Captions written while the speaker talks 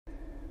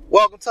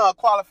Welcome to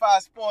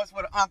Unqualified Sports,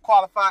 where the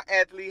unqualified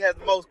athlete has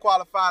the most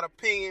qualified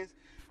opinions.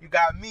 You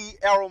got me,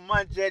 Errol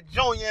Munjet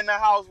Jr. in the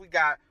house. We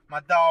got my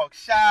dog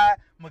Shy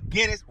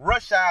McGinnis,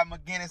 Rashad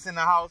McGinnis in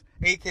the house,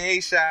 a.k.a.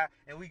 Shy.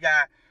 And we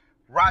got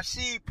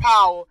Rashid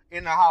Powell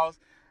in the house,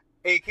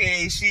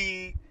 a.k.a.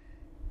 She,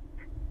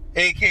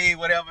 a.k.a.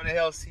 whatever the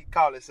hell he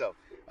call himself.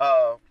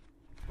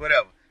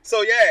 Whatever.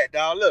 So yeah,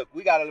 dog, look,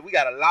 we got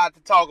a lot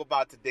to talk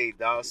about today,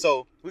 dog.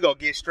 So we're going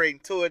to get straight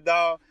into it,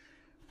 dog.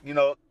 You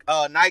know,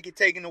 Nike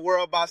taking the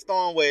world by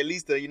storm, well, at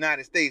least the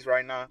United States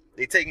right now.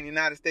 They taking the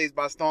United States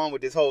by storm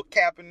with this whole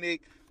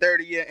Kaepernick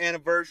 30-year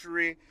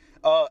anniversary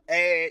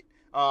ad.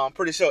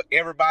 Pretty sure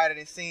everybody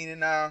that's seen it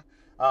now.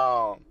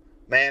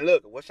 Man,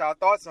 look, what's y'all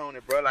thoughts on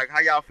it, bro? Like, how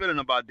y'all feeling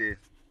about this?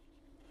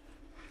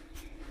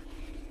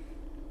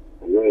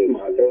 Wait,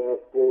 my Air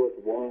Force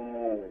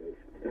One.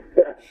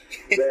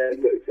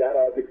 Man, look, shout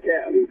out to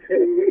Cap.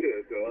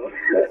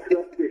 Shout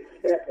out to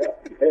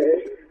Cap, man.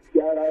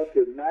 Shout out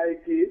to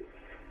Nike.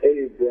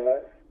 Hey,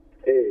 bro.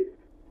 Hey,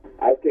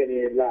 I can't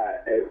even lie.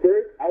 At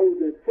first, I was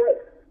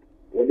impressed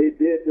when they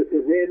did the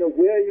Serena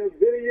Williams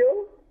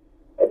video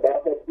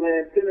about her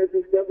playing tennis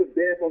and stuff and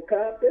being from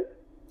Compton.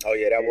 Oh,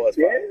 yeah, that was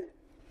fun.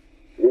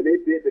 When they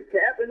did the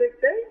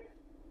Kaepernick thing,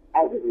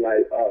 I was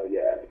like, oh,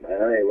 yeah,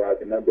 man, I ain't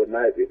rocking nothing but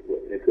Nike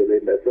until they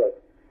mess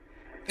up.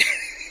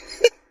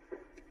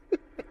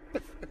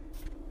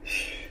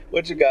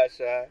 What you got,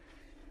 Shy?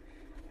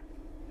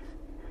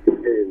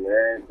 Hey,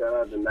 man, shout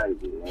out to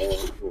Nike,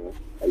 man.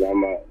 I got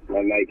my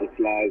Nike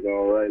slides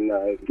on right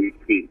now as we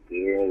speak, you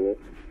hear me?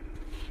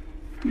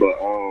 But,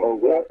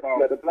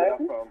 the black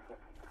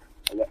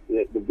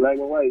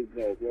and white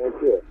things, man,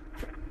 too.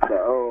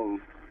 But,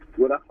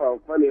 what I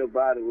found funny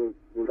about it was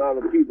all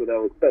the people that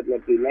was setting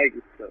up their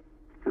Nike stuff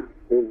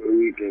over the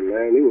weekend,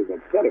 man. He was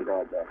upset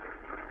about that.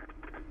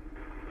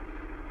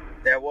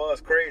 That was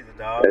crazy,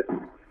 dog.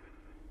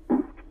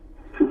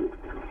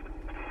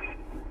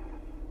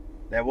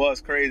 That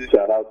was crazy.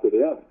 Shout out to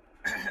them.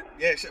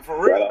 Yeah, for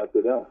real. Shout out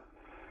to them.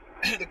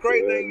 The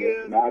crazy thing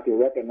is, now I can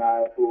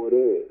recognize who it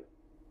is.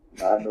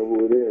 Now I know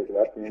who it is. If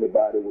I see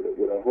anybody with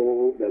a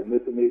hole that's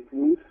missing their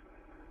shoes,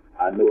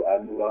 I know I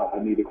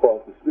need to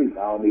cross the street.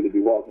 I don't need to be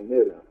walking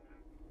near them.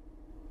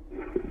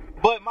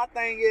 But my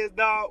thing is,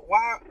 dog,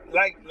 why?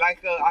 Like I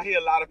hear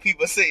a lot of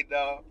people say,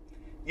 dog,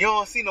 you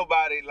don't see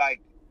nobody like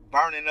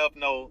burning up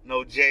no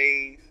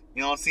J's.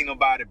 You don't see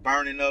nobody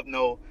burning up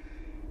no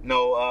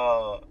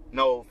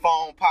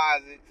phone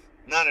posits.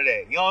 None of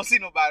that. You don't see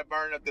nobody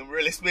burning up them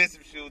really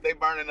expensive shoes. They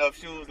burning up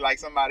shoes like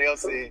somebody else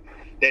said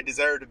that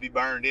deserve to be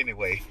burned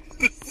anyway.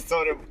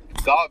 So them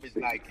garbage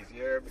Nikes,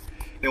 you heard me?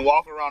 Then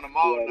walk around the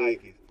mall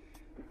Nikes.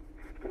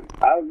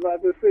 I was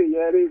about to say,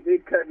 yeah, they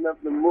cutting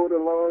up the motor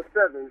lawn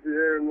 7s, you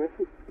hear me?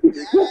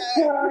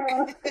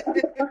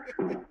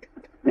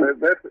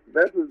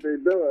 That's what they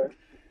doing.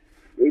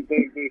 They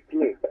think they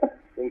slick.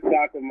 Some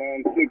soccer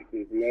mom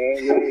 60s, man. We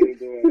ain't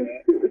doing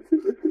that.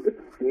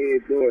 We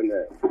ain't doing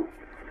that.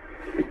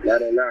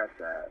 Not on our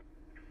side.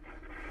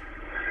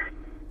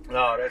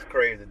 No, that's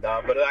crazy,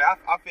 dog. But I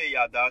feel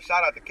y'all, dog.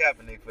 Shout out to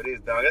Kaepernick for this,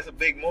 dog. That's a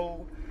big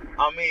move.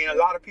 I mean, a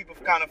lot of people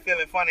kind of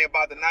feeling funny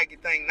about the Nike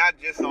thing, not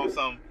just on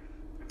some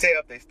tear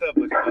up their stuff,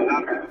 but you know, a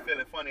lot of people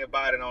feeling funny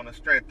about it on the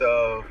strength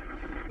of,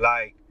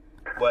 like,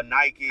 well,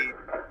 Nike,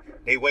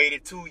 they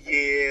waited 2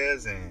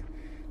 years and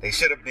they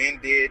should have been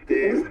did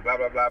this and blah,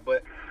 blah, blah.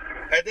 But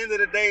at the end of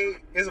the day,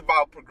 it's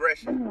about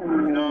progression.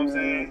 You know what I'm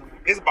saying?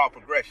 It's about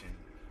progression.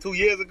 2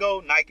 years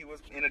ago, Nike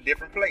was in a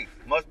different place.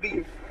 Must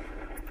be.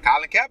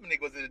 Colin Kaepernick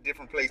was in a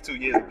different place 2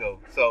 years ago.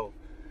 So,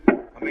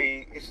 I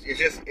mean,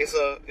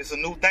 it's a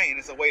new thing.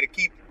 It's a way to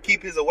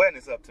keep his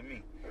awareness up to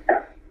me.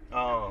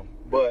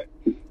 But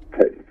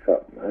tell you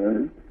something,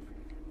 man.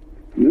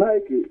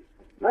 Nike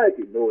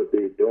know what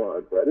they're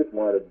doing, bro. It's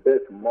one of the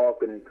best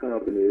marketing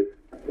companies.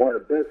 One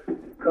of the best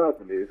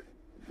companies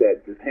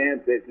that just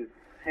hands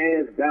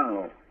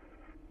down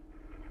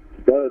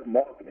does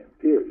marketing.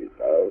 Period.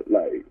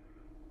 Like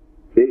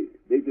they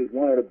just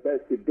one of the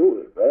best to do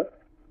it, bro.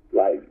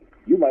 Like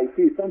you might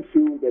see some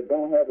shoes that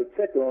don't have a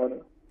check on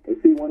them, and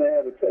see one that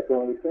have a check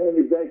on the same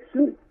exact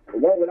shoe. The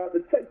one without the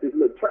check just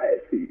look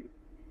trash to you.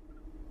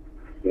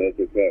 That's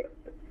a fact.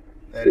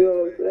 You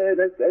know what I'm saying?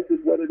 That's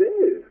just what it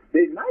is.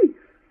 They nice.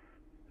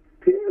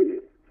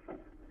 Period.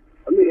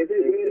 I mean, if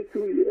they waited 2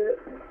 years,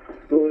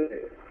 go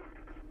ahead.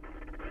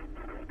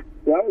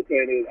 Well, I would say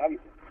is, I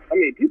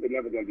mean, people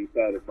never gonna be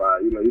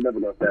satisfied. You know, you're never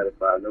gonna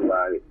satisfy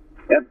nobody.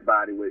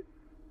 Everybody with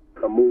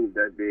a move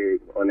that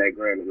big on that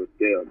grand of a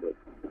scale. But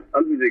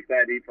I'm just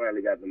excited he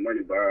finally got the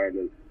money behind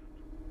him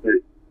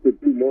to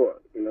do more.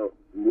 You know,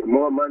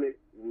 more money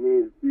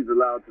means he's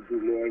allowed to do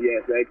more. He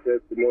has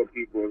access to more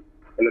people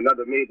and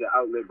another major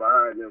outlet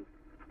behind him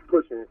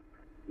pushing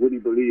what he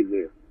believes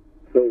in.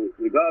 So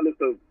regardless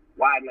of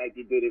why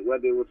Nike did it,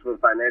 whether it was for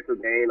financial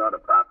gain or the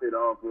profit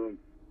off of,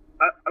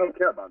 I don't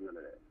care about none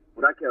of that.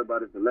 What I care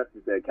about is the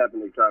message that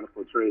Kaepernick trying to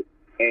portray,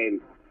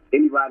 and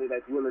anybody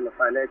that's willing to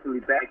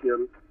financially back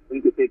him, he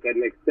can take that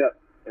next step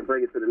and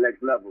bring it to the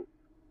next level.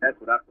 That's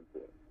what I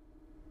support.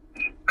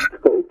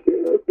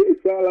 Okay.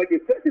 Sound like your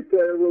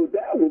secretary wrote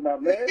down with my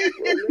man.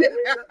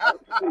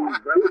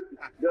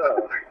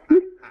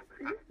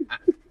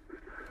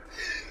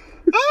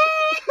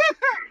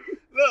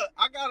 Look,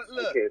 I gotta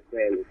look. I can't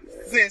stand this,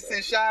 man.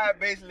 Since Shy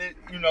basically,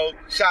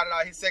 shouted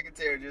out his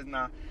secretary just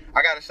now,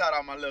 I gotta shout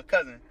out my little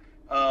cousin.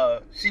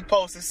 She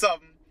posted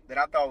something that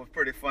I thought was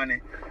pretty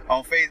funny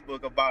on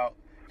Facebook about.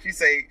 She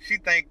think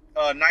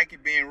Nike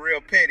being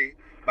real petty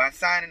by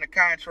signing a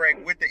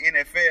contract with the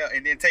NFL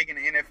and then taking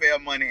the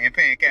NFL money and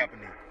paying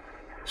Kaepernick.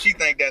 She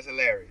think that's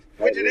hilarious,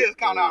 which it is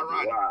kind of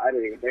ironic. Wow, I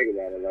didn't even think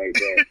about it like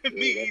that.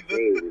 Me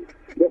either.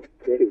 That's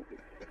crazy.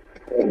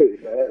 Hey,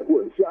 man.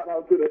 Well, shout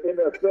out to the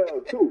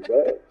NFL, too,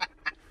 man.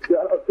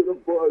 Shout out to the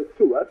boys,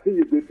 too. I see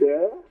you did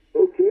that.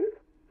 Okay.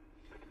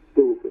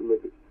 Stupid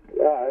looking.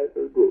 All right,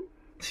 let's go.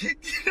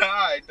 All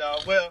right,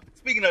 dog. Well,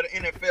 speaking of the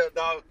NFL,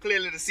 dog,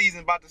 clearly the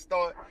season's about to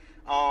start.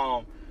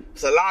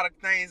 There's a lot of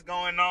things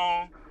going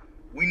on.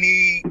 We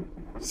need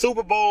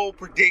Super Bowl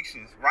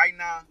predictions. Right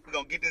now, we're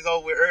going to get this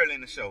over with early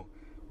in the show.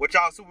 What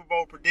y'all Super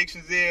Bowl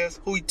predictions is,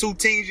 two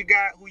teams you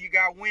got, who you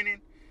got winning,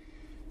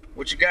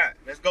 what you got.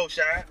 Let's go,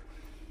 Shy.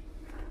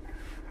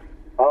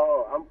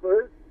 Oh, I'm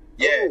first?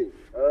 Yeah.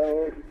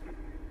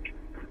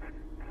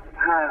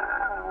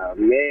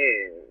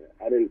 Man.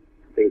 I didn't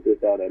think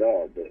this out at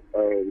all, but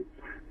I'm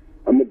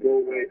going to go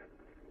with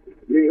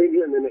New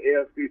England in the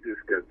AFC just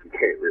because you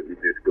can't really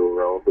just go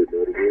wrong with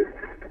it again.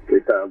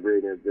 With Tom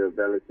Brady and Bill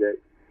Belichick.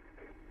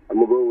 I'm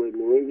going to go with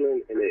New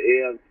England in the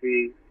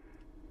AFC,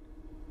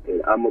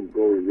 and I'm going to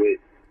go with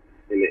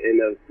in the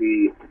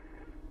NFC.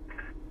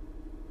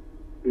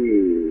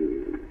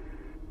 Ooh.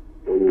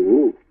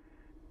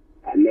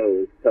 I know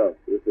it's tough.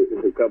 It's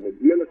a couple.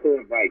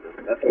 Minnesota Vikings.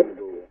 That's what I'm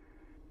going with.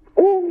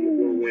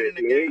 Ooh, winning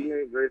the New game.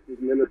 England versus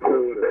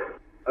Minnesota.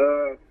 I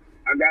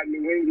got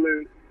New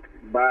England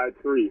by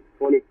 3,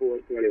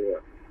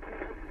 24-21.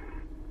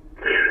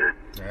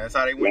 That's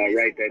how they win. Y'all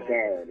write that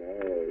down.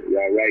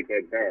 Y'all write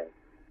that down.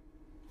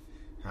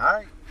 All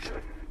right.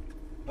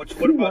 What You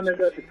about got you?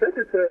 the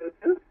secretary,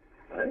 too?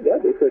 I ain't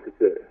got the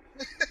secretary.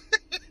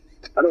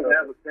 I don't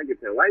have a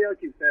secretary. Why y'all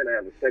keep saying I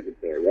have a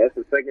secretary? That's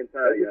the second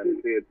time y'all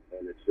done said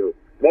on the show.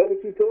 That's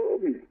what you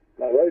told me.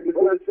 Like right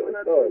before the show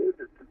started.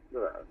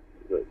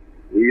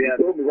 You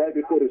told me right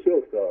before the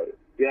show started.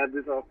 You have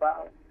this on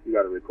file? You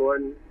got a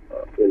recording,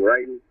 in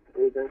writing,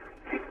 anything?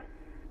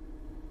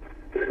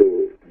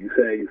 So you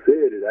saying you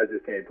said it, I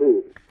just can't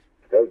prove it.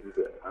 That's what you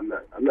said. I'm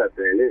not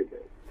saying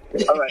anything.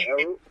 All right,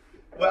 Errol.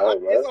 Well,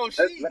 it's on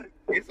she.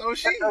 It's on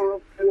she.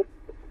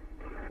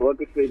 What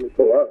the statement?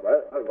 So all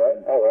right.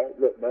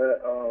 Look, man.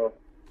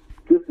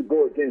 Just to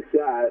go against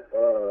Shy.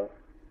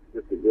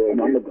 Just to go. I'm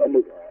gonna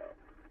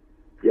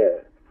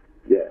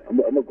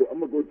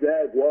go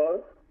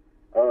Jaguars.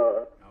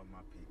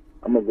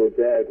 I'm gonna go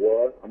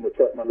Jaguars. I'm gonna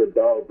trust my little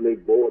dog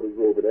Blake Borders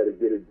over there to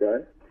get it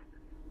done.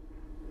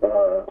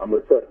 I'm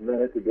gonna trust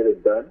Leonard to get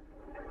it done.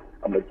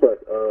 I'm gonna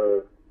trust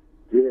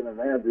Jalen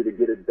Ramsey to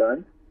get it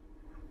done.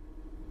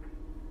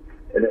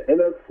 In the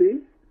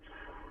NFC,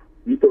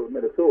 you told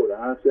Minnesota,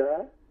 huh,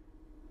 Shy?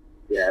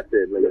 Yeah, I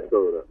said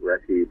Minnesota.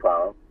 Rasheed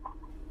Powell.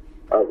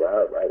 All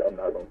right. I'm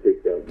not gonna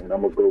pick that one.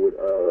 I'm gonna go with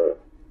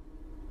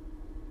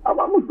I'm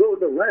gonna go with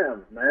the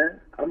Rams, man.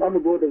 I'm gonna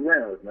go with the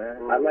Rams, man.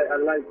 I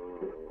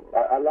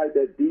like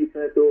that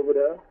defense over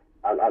there.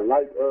 I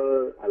like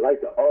the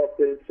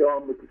offense,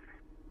 Sean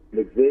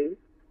McVay.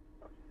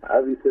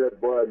 However you say that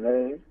boy's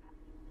name.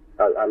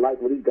 I like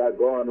what he got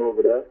going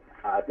over there.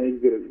 I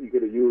think he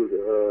could have used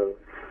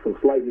some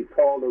slightly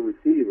taller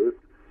receivers,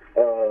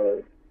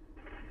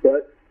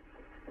 but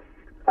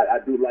I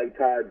do like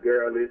Ty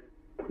Gurley,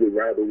 with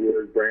Robert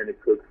Woods, Brandon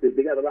Cooks.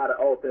 They got a lot of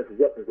offensive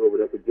weapons over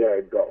there for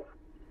Jared Goff.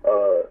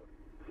 So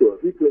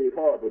if he plays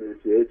horrible this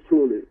year, it's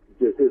truly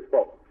just his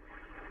fault,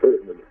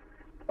 personally.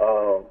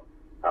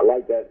 I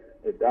like that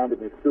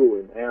Donovan Sue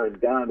and Aaron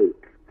Donald.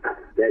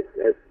 That's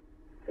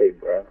hey,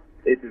 bro.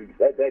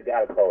 That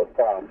guy causes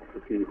problems for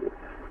people.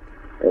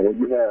 And when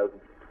you have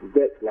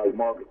vets like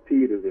Marcus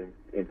Peters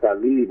and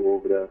Talib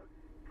over there,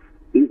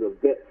 these are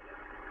vets.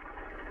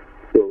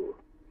 So,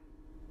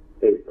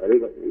 hey, they're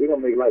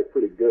going to make life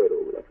pretty good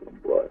over there for them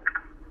boys.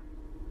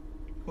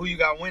 Who you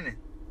got winning?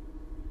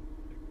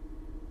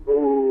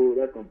 Oh,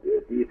 that's going to be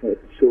a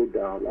defensive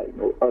showdown like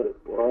no other,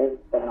 boy.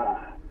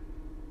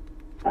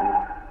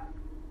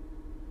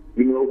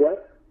 You know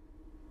what?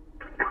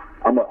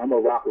 I'm gonna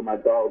rock with my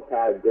dog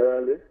Ty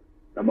Gurley.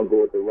 I'm gonna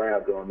go with the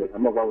Rams on this.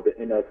 I'm gonna run with the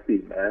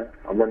NFC, man.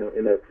 I'm running with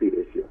NFC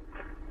this year.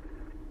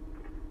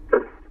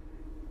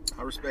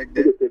 I respect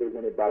They that. say they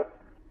win it by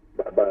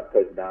a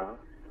touchdown.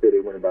 Say they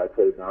win it by a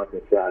touchdown.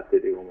 Since Shy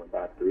said they win it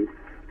by 3.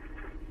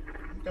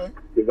 Okay.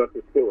 Give us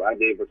a score. I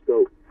gave a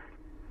score.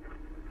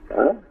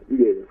 Huh? You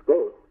gave a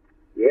score.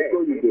 Yeah.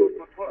 What score you did?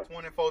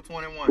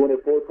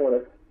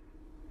 24-21.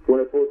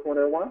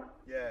 24-21?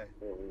 Yeah.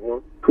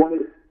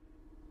 20.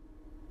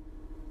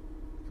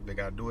 They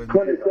gotta do it.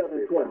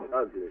 27-20.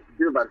 Ugly.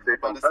 You're about to say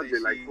I'm about something to say ugly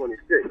like she-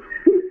 26.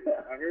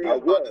 I heard He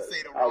was you. about to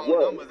say the wrong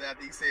numbers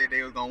after he said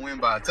they was gonna win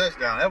by a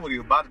touchdown. That's what he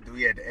was about to do.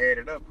 He had to add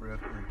it up real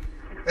quick.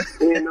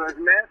 You know, it's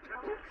math.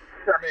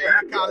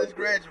 Man, he college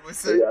graduate,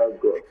 son. Yeah, I'll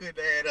go. They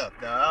couldn't add up.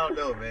 No, I don't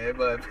know, man,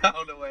 but I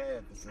don't know what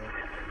happened, son.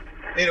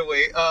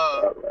 Anyway,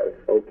 All right.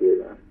 Okay,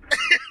 man.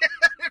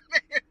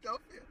 man,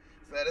 don't feel.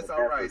 So that's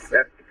all right, son.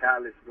 That's the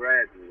college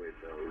graduate,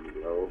 though,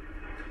 you know.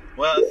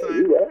 Well, Yeah, son,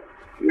 you right.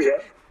 You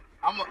right.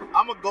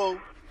 I'm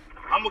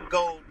gonna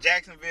go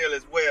Jacksonville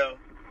as well.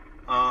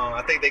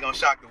 I think they're gonna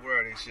shock the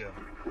world this year.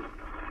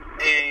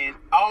 And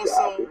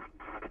also,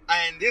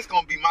 and this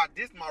gonna be my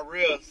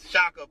real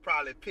shocker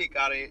probably pick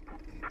out of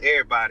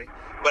everybody.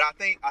 But I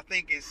think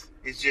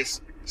it's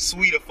just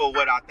sweeter for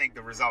what I think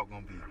the result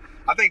gonna be.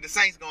 I think the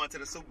Saints going to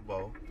the Super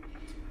Bowl,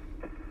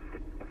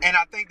 and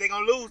I think they're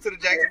gonna lose to the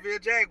Jacksonville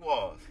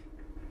Jaguars.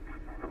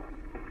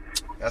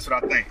 That's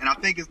what I think, and I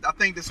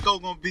think the score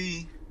gonna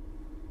be.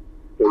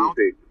 So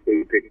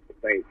you pick the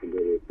Saints to go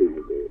to the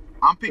Super Bowl.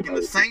 I'm picking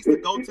the Saints to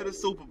go to the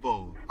Super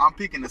Bowl. I'm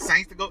picking the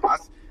Saints to go.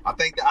 I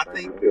think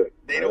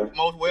they the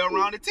most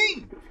well-rounded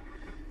team.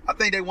 I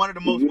think they one of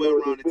the most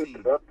well-rounded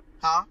teams.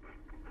 Huh?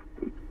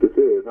 This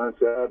is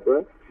unshot,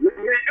 bro. Man,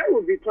 I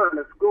would be trying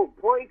to score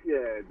points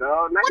here,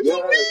 dog. What you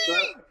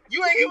mean?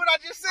 You ain't hear what I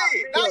just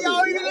said. Now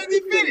y'all even let me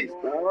finish.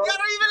 Y'all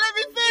don't even let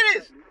me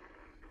finish.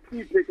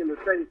 You picking the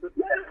Saints?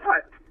 Man,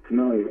 what?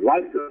 No, you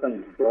like the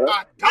Saints, bro.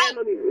 I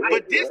don't.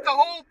 But this the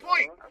whole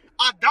point.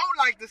 I don't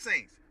like the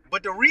Saints.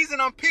 But the reason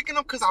I'm picking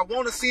them because I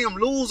want to see them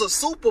lose a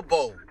Super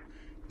Bowl.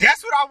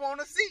 That's what I want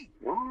to see.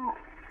 Wow.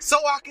 So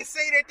I can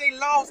say that they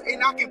lost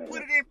and I can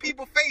put it in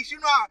people's face. You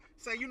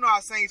know how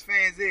Saints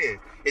fans is.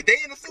 If they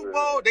in the Super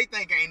Bowl, they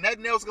think ain't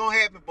nothing else gonna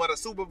happen but a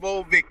Super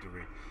Bowl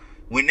victory.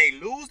 When they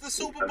lose the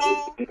Super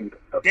Bowl,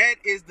 that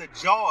is the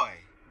joy.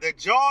 The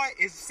joy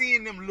is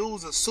seeing them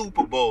lose a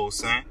Super Bowl,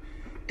 son.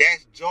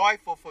 That's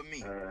joyful for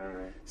me.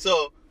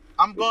 So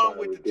I'm going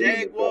with the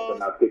Jaguars. I'm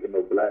not picking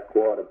no black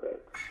quarterback.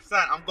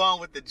 Son, I'm going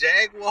with the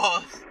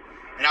Jaguars,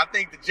 and I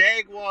think the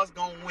Jaguars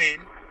gonna win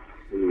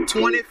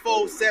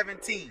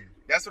 24-17.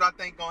 That's what I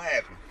think gonna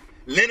happen.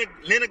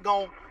 Leonard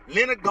gonna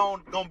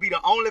be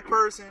the only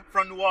person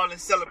from New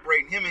Orleans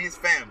celebrating, him and his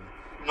family.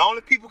 And the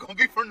only people gonna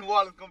be from New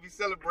Orleans gonna be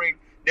celebrating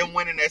them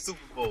winning that Super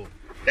Bowl.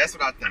 That's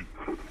what I think.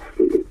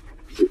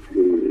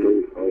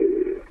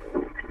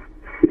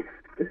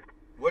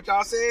 What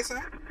y'all said,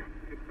 son?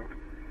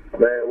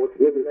 Man, what's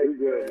good,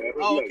 man?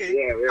 Oh, okay.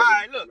 Yeah, all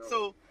right, look.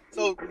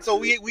 So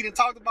we done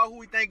talked about who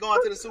we think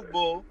going to the Super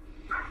Bowl.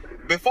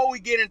 Before we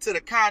get into the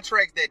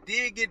contracts that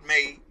did get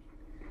made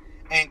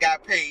and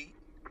got paid,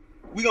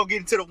 we gonna get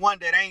into the one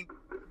that ain't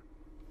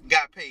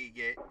got paid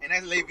yet, and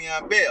that's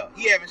Le'Veon Bell.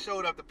 He haven't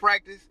showed up to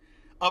practice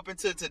up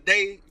until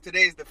today.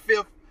 Today is the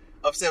 5th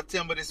of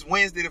September. This is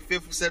Wednesday, the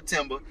 5th of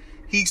September.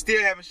 He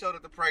still haven't showed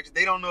up to practice.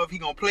 They don't know if he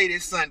gonna play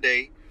this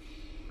Sunday.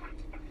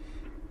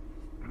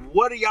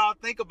 What do y'all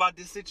think about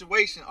this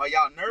situation? Are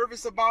y'all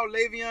nervous about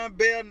Le'Veon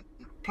Bell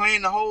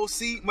playing the whole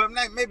season? Well,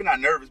 maybe not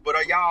nervous, but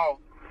are y'all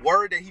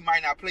worried that he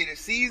might not play this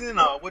season,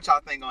 or what y'all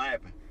think gonna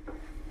happen?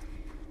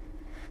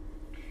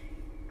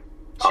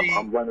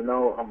 I'm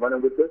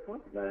running with this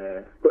one,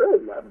 man.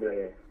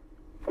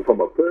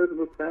 From a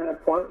personal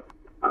standpoint,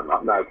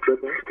 I'm not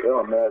tripping. It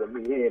don't matter to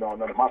me. He ain't on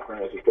none of my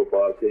fantasy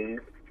football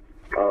teams.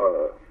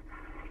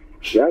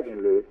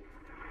 Secondly,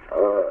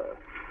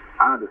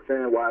 I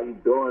understand why he's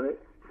doing it.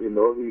 You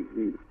know,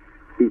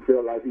 he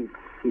feel like he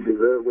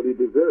deserves what he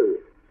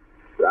deserves.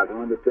 But I can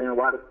understand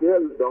why the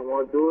Steelers don't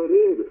want to do it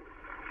either.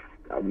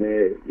 I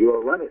mean,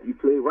 you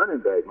play running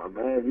back, my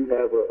man. You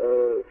have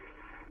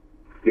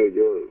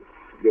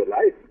your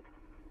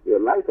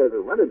life as a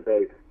running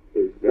back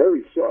is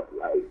very short.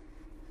 Like,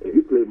 if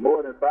you play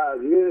more than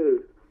 5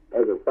 years,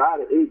 5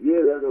 to 8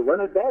 years as a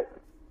running back,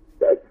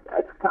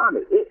 that's kind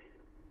of it.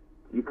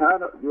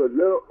 You're a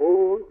little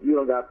old. You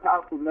done got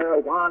powerful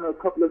marijuana a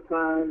couple of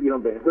times. You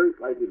done been hurt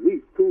like at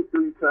least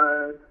 2-3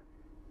 times.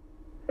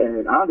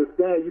 And I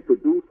understand you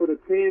produce for the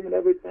team and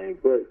everything,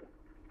 but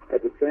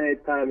at the same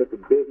time, it's a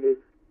business.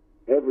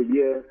 Every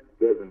year,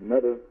 there's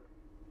another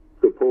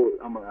support.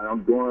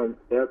 I'm doing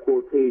air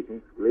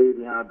quotations,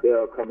 Le'Veon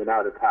Bell coming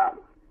out of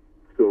college.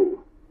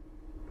 So,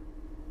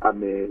 I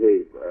mean,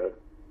 hey, bro.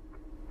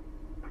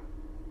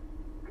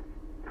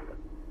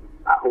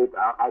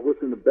 I wish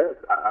him the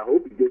best. I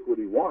hope he gets what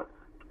he wants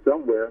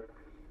somewhere.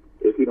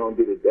 If he don't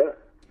get it there,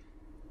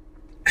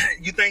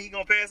 you think he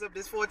gonna pass up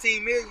this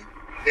 $14 million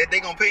that they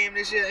gonna pay him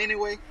this year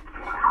anyway?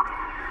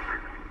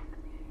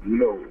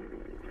 No.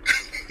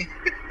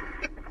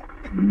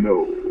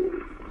 No.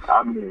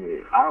 I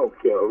mean, I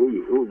don't care who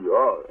you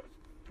are.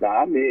 Now,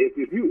 I mean,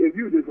 if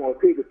you just want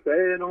to take a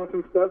stand on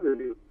some stuff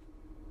and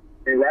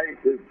right,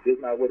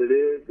 it's not what it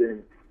is,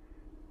 then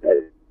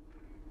hey.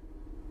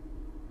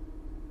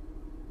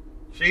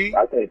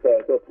 I can't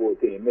pass up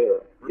 $14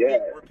 million.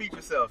 Repeat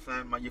yourself,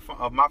 son.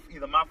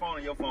 Either my phone or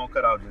your phone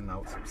cut out just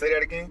now. Say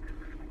that again.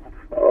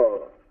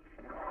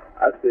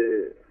 I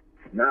said,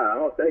 I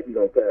don't think he's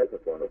gonna pass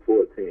up on the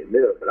 $14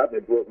 million. But I've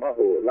been broke my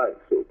whole life,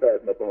 so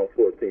passing up on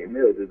 $14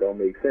 million just don't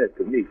make sense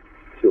to me.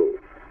 So,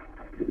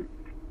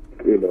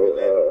 you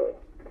know,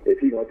 if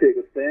he gonna take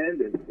a stand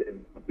and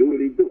do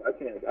what he do, I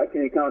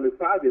can't count his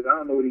pockets. I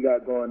don't know what he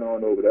got going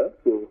on over there.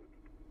 So,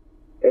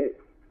 hey.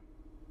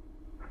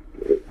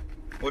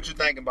 What you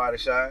thinking about it,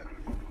 Shad?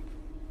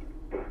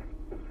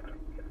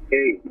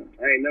 Hey,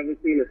 I ain't never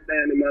seen a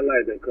stand in my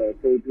life that cost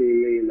 $14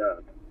 million.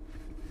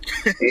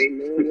 Ain't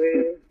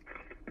nowhere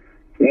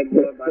that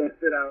boy about to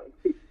sit out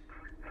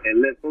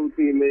and let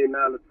 $14 million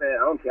stand. I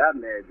don't care how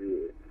mad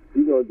you is.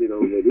 You gonna get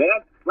over it. Man,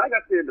 like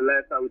I said the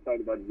last time we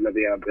talked about this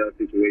Le'Veon Bell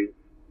situation,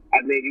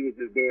 I think he was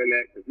just doing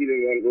that because he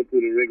didn't want to go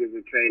through the rigors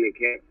of training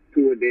camp,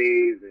 2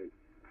 days, and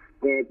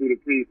going through the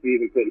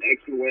preseason, putting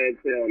extra wear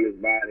and tear on his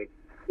body.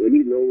 When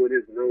he know what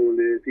his role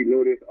is, he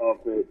know this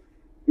offense,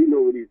 he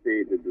know what he's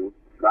paid to do.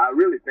 So I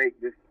really think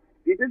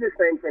he did the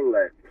same thing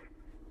last year.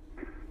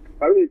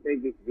 I really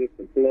think this is just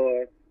a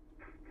ploy.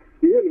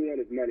 He really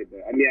wanted his money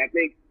back. I mean, I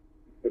think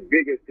the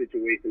biggest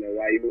situation and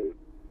why he don't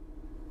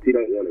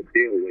want to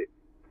deal with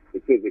the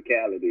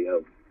physicality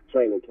of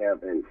training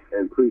camp and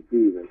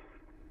preseason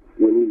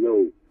when he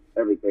knows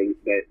everything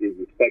that is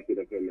expected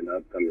of him in the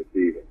upcoming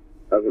season.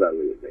 That's what I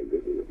really think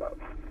this is about.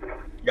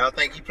 Y'all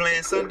think he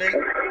playing Sunday?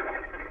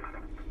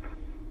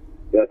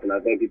 Yes, and I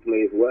think he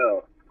plays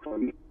well.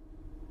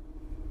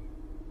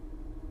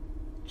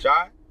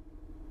 Shot?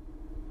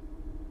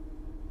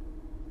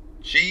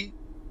 She?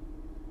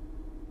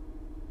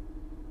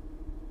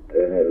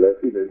 And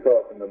unless he been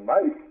talking to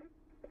Mike,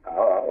 I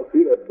don't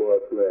see that boy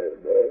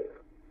playing, man.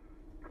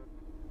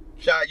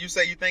 Shot, you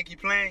say you think he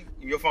playing?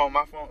 Your phone,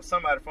 my phone,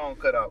 somebody's phone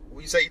cut out.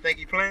 You say you think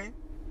he playing?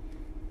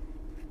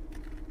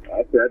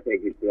 I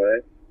think he's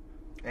playing.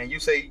 And you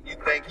say you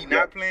think he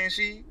not playing,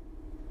 She?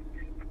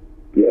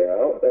 Yeah, I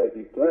don't think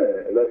he's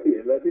playing unless he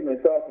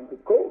been talking to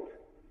coach.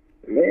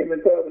 He ain't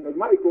been talking to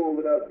Mike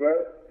over there,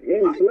 bro. He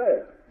ain't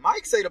playing.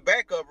 Mike say the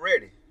backup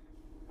ready.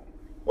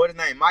 What his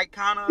name? Mike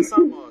Connor or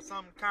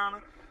something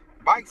Connor?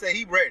 Mike say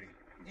he ready.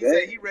 He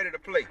say he ready to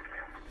play.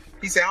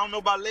 He said, I don't know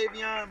about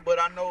Le'Veon, but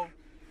I know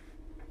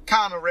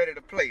Connor ready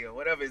to play or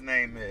whatever his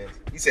name is.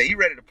 He said he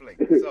ready to play.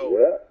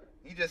 So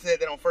he just said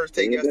that on first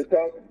take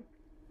yesterday.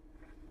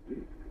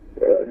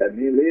 That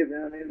means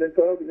Le'Veon ain't been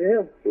talking to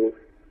him. So.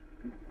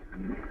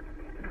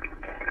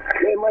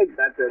 Man, Mike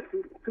got that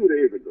 2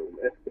 days ago,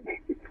 man.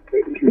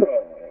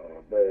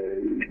 Oh,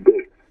 man.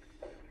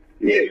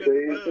 Yeah,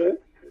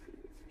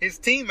 his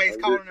teammates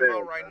calling him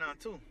out right now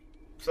too.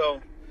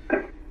 So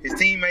his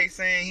teammates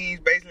saying he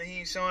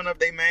ain't showing up.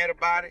 They mad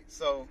about it.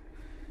 So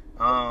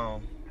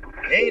it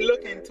ain't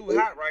looking too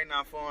hot right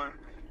now for him.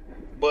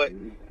 But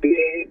he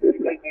ain't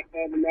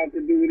called him out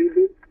to do what he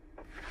do.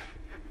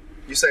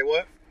 You say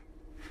what?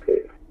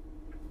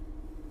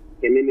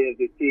 And any of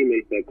his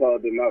teammates that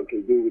called him out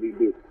can do what he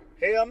do.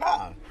 Hell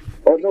nah.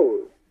 Oh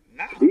no.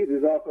 Nah. He's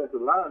his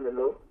offensive lineman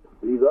though.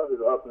 He's up his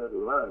offensive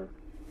lineman.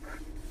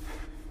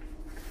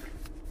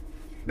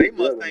 They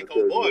must think,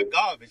 oh boy,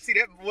 garbage. See,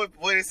 that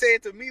what it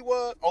said to me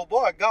was, oh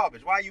boy,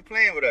 garbage. Why you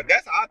playing with us?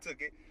 That's how I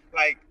took it.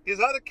 Like, this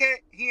other cat,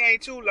 he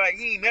ain't you. Like,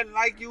 he ain't nothing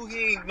like you.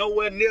 He ain't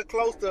nowhere near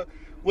close to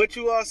what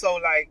you are. So,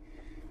 like,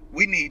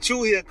 we need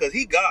you here because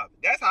he garbage.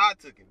 That's how I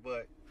took it.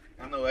 But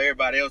I know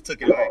everybody else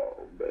took it like,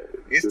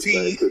 it's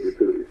team. Took it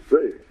to the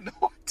straight. No,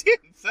 I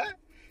didn't, son.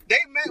 They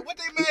mad. What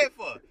they mad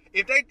for?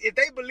 If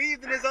they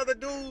believed in this other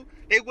dude,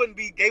 they wouldn't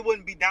be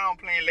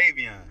downplaying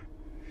Le'Veon.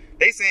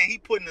 They saying he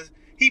putting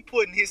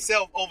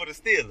himself over the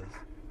Steelers.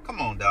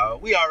 Come on,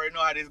 dog. We already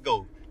know how this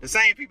go. The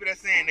same people that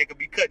saying they could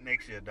be cut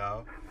next year,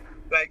 dog.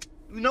 Like,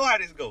 we know how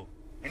this go.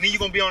 And then you're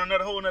gonna be on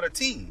whole another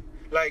team.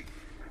 Like,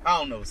 I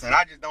don't know, son.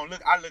 I just don't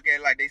look. I look at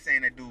it like they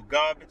saying that dude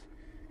garbage,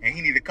 and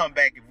he need to come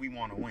back if we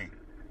want to win.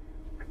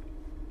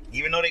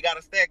 Even though they got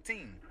a stacked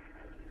team,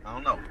 I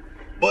don't know.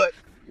 But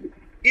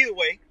either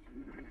way,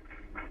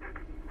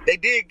 they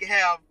did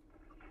have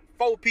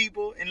 4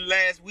 people in the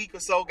last week or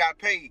so got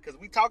paid because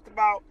we talked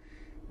about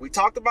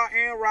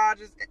Aaron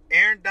Rodgers,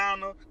 Aaron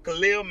Donald,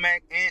 Khalil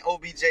Mack, and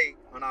OBJ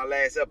on our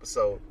last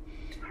episode,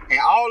 and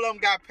all of them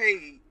got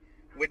paid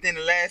within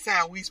the last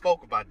time we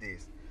spoke about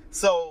this.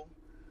 So,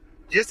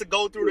 just to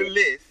go through the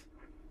list,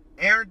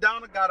 Aaron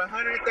Donald got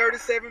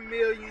 $137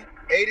 million,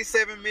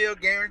 $87 million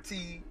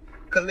guaranteed.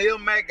 Khalil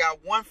Mack got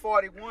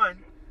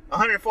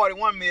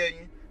 $141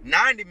 million,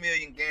 $90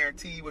 million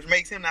guaranteed, which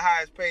makes him the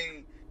highest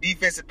paid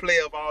defensive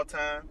player of all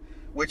time,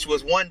 which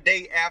was 1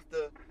 day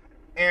after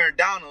Aaron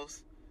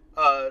Donald's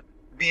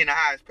being the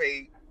highest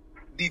paid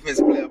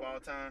defensive player of all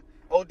time.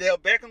 Odell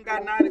Beckham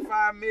got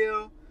 $95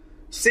 million,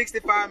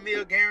 $65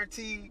 million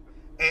guaranteed,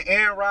 and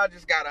Aaron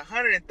Rodgers got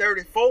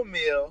 $134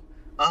 million,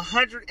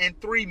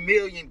 $103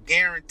 million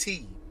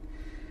guaranteed.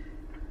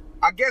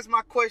 I guess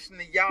my question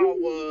to y'all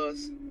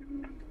was,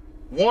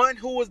 1,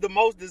 who was the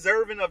most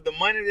deserving of the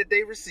money that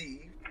they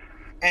received?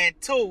 And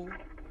 2,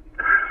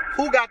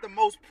 who got the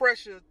most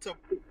pressure to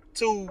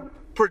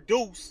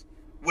produce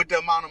with the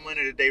amount of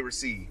money that they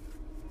received?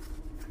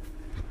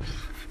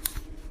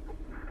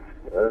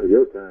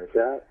 Your turn,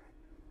 Shot.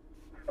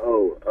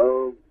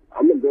 I'm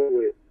gonna go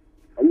with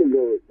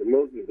the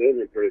most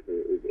deserving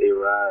person is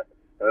A-Rod.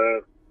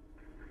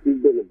 He's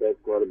been the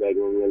best quarterback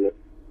in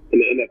the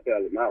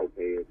NFL in my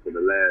opinion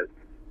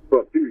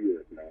for a few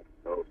years now.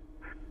 So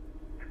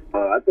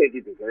I think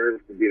he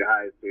deserves to be the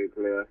highest paid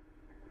player.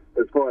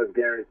 As far as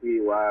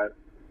guarantee wise,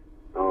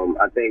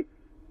 I think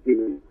he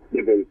was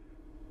given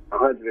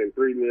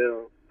 $103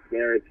 million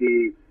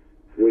guaranteed,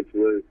 which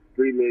was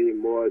 $3 million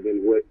more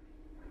than what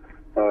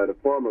the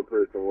former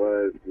person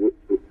was,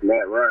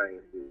 Matt Ryan,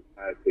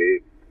 I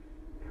said.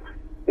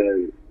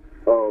 And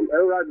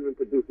Aaron Rodgers been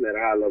producing at a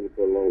high level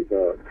for a long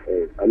time.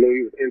 And I know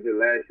he was injured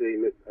last year. He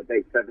missed, I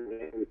think, 7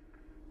 games,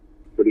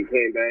 but he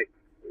came back,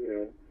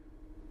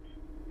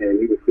 and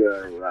he was still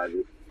Aaron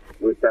Rodgers,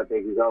 which I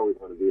think he's always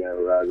going to be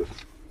Aaron Rodgers.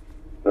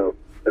 So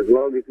as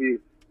long as he's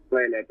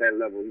playing at that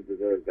level, he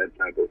deserves that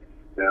type of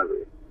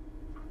salary.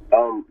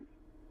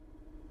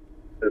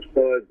 As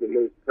far as the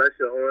most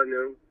pressure on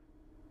him,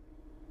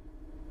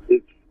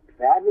 it's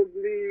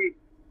probably,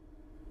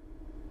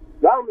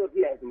 I don't know if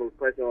he has the most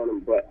pressure on him,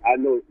 but I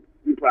know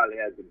he probably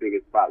has the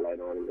biggest spotlight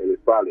on him, and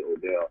it's probably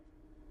Odell.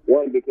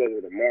 One, because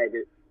of the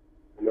market.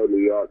 I know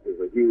New York is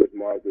a huge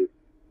market.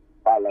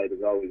 Spotlight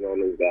is always on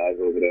those guys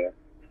over there.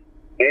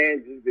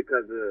 And just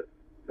because of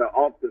the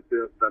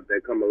off-the-field stuff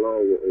that come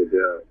along with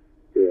Odell.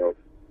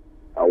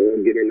 I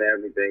won't get into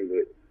everything,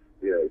 but,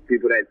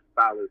 people that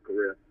follow his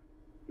career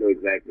know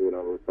exactly what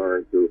I'm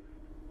referring to.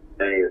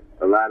 And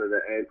a lot of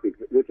the antics,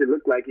 which it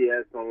looks like he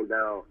has toned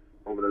down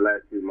over the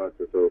last few months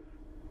or so,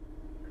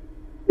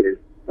 is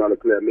going to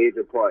play a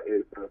major part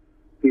into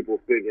people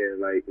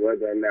figuring, like,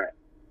 whether or not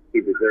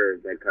he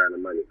deserves that kind of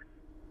money.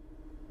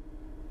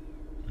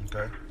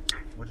 Okay.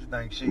 What you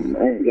think, she?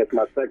 I guess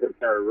my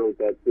secretary wrote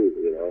that too,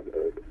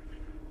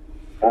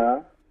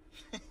 My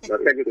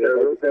secretary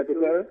wrote that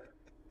too?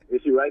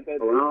 Did she write that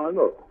too? I don't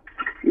know.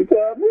 You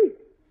tell me.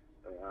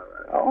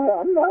 All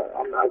right.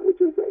 I'm not what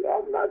you say.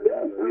 I'm not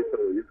there.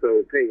 You so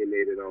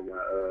opinionated on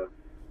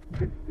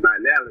my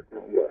analysis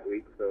this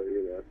week, so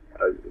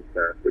I was just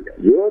trying to figure out.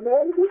 Your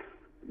analysis?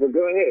 Well,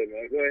 go ahead,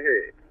 man. Go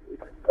ahead.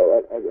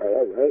 All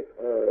right.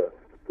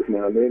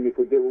 Now, made me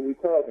forget what we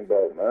talking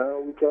about,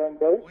 man. We talking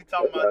about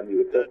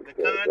the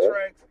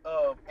contracts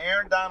of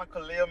Aaron Donald,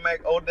 Khalil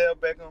Mack, Odell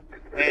Beckham,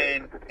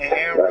 and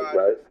Aaron Rodgers.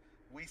 Right.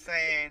 We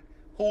saying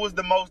who is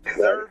the most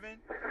deserving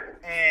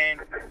and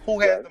who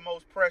has the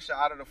most pressure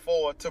out of the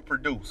four to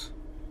produce.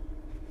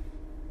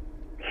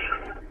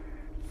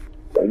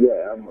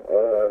 Yeah,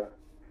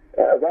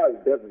 Aaron Rodgers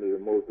is definitely the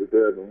most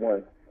deserving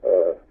one.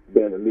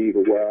 Been in the league a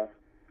while.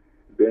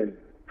 Been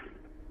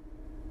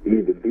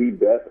either the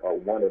best or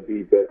one of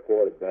the best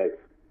quarterbacks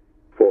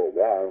for a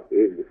while,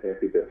 ever since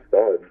he's been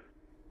starting.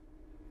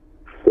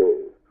 So,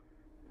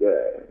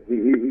 yeah,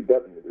 he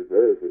definitely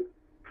deserves it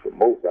the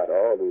most out of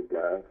all those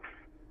guys.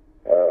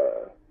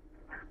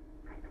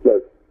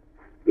 Plus,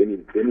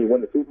 didn't he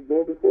win the Super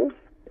Bowl before?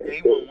 Yeah,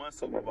 he won one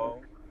Super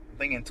Bowl. I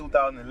think in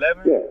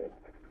 2011. Yeah.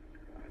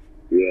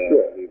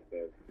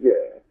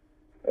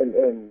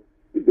 And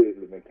he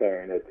basically been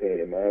carrying that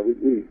team, man.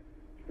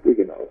 We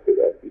can all say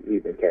that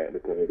he's been carrying the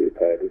Green Bay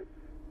Packers,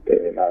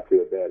 and I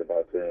feel bad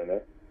about saying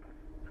that.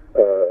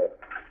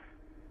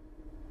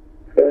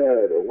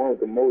 The one with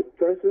the most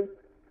pressure.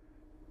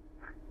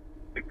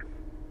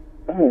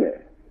 I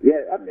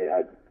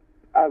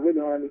really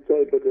don't have any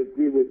choice but to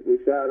agree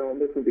with Shad on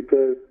this one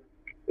because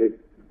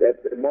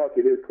that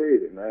market is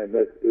crazy, man.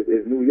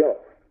 It's New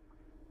York,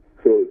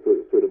 so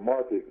the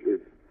market is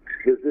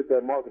just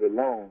that market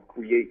alone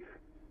creates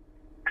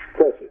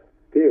pressure.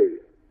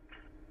 Period.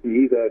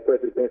 He's had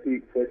pressure since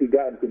he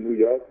got into New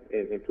York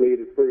and played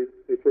his first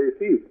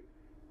season.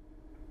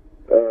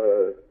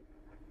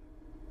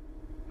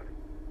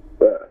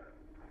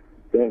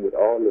 Then with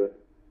all the,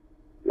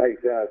 like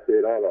Shad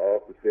said, all the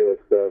off the field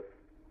stuff,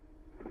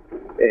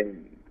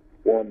 and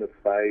wanting to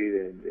fight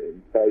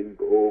and fighting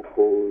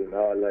goalposts and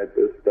all that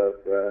good stuff,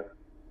 right?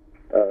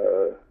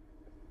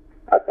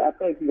 I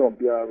think he's gonna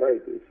be all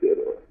right this year.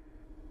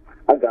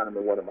 I got him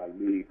in one of my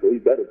leagues, so he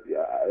better be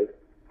all right.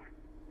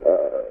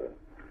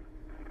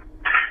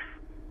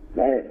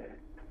 Man.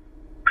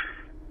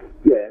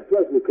 Yeah, and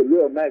plus with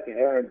Khalil Mack and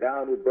Aaron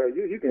Donald, bro,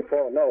 you can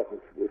fall off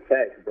with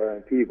facts, bro,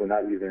 and people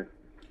not even,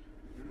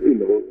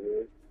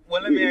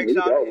 Well, let me ask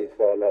y'all always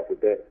fall off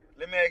with that.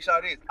 Let me ask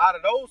y'all this: out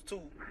of those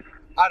two,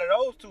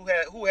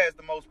 who has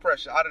the most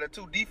pressure? Out of the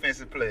two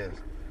defensive players,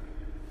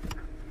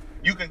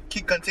 you can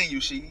continue,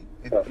 She.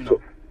 Who has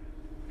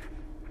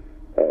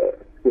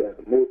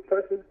the most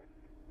pressure?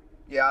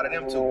 Yeah, out of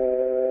them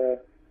two.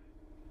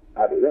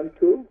 Out of them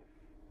two?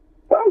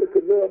 Probably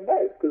Khalil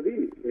Mack, because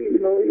he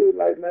was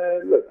like,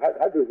 man, look,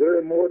 I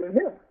deserve more than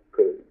him,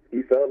 because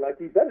he felt like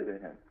he's better than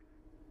him.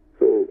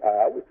 So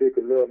I would say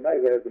Khalil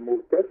Mack has the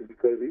most pressure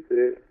because he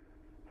said,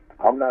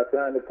 I'm not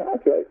signing a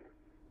contract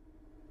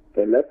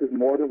unless it's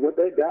more than what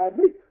that guy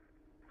makes.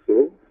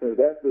 So since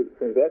that's what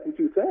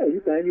you're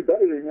saying you're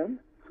better than him,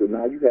 so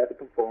now you have to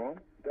perform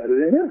better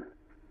than him.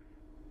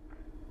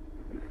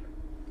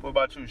 What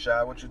about you,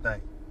 Shai? What you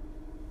think?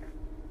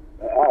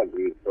 I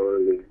agree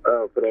totally.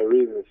 For that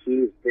reason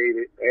she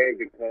stated, and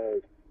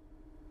because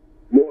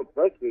more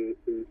pressure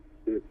is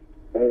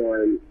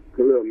on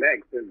Khalil Mack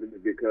simply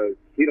because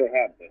he don't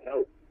have the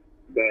help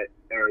that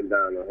Aaron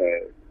Donald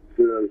has.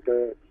 You know what I'm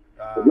saying?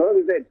 As long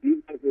as that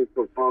defense is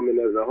performing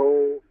as a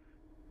whole,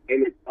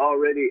 and it's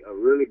already a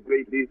really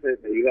great defense,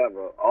 and you have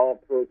an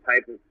all-pro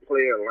type of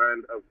player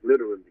lined up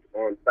literally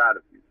on side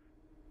of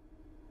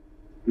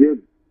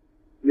you,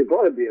 you're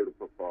going to be able to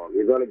perform.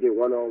 You're going to get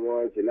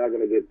one-on-ones. You're not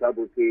going to get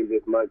double-teamed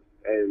as much,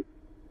 and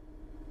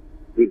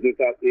you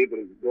just have to be able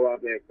to go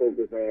out there and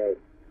focus on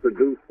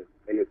producing,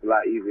 and it's a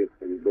lot easier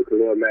for you. But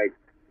Khalil Mack,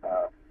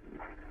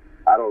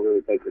 I don't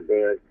really think the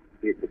Bears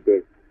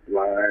defensive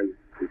line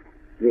is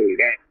really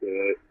that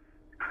good.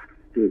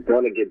 He's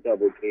going to get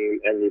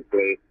double-teamed every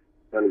play.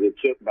 Going to get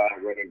chipped by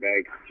running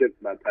backs,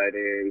 chipped by tight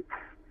ends,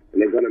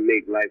 and they're going to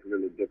make life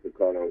really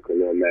difficult on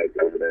Khalil Mack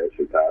over there in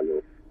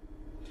Chicago.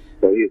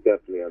 So he's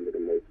definitely under the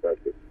most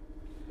pressure.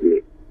 Yeah.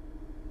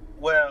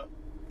 Well,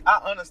 I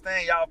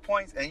understand y'all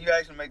points, and you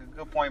actually make a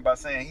good point by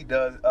saying he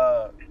does.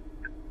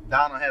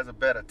 Donald has a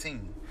better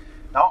team.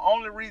 The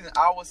only reason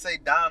I would say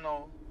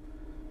Donald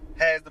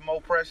has the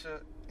more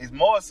pressure is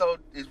more so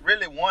is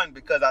really one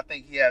because I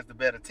think he has the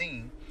better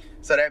team.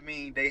 So that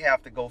means they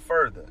have to go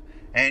further.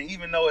 And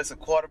even though it's a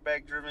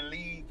quarterback-driven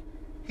league,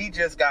 he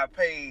just got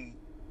paid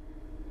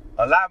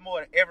a lot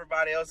more than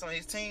everybody else on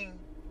his team.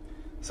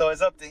 So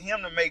it's up to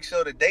him to make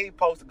sure that they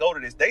supposed to go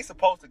to this. They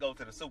supposed to go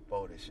to the Super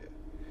Bowl this year.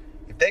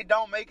 If they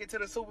don't make it to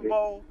the Super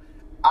Bowl,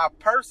 I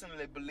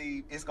personally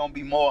believe it's going to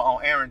be more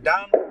on Aaron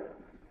Donald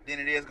than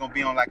it is going to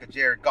be on like a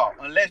Jared Goff.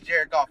 Unless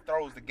Jared Goff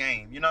throws the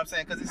game. You know what I'm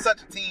saying? Because it's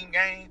such a team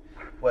game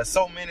where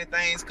so many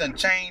things can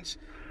change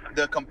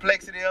the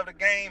complexity of the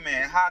game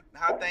and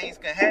how things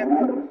can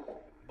happen.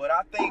 But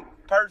I think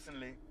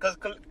personally, because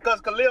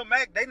Khalil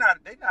Mack, they not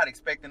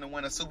expecting to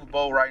win a Super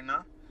Bowl right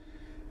now.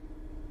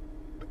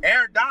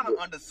 Aaron Donald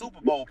under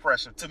Super Bowl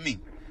pressure to me,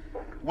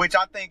 which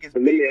I think is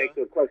bigger. Let me ask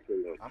you a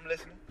question though. I'm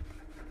listening.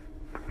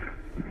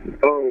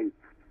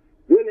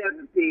 When has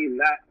a team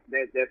not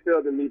that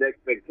failed to meet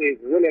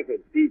expectations? When has a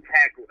D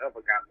tackle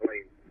ever got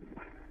blamed?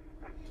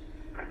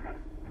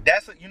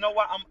 You know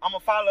what? I'm gonna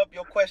follow up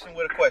your question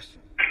with a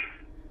question.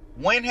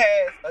 When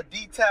has a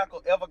D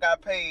tackle ever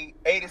got paid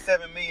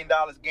 $87 million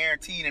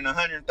guaranteed and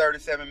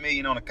 $137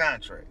 million on a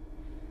contract?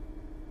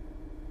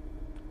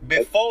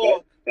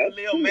 Before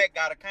Khalil Mack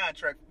got a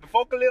contract,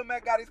 before Khalil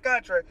Mack got his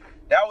contract,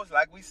 that was,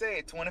 like we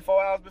said,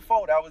 24 hours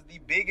before, that was the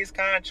biggest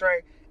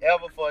contract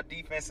ever for a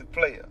defensive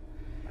player.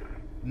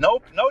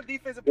 No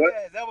defensive player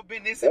has ever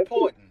been this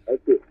important.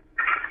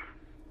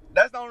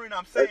 That's the only reason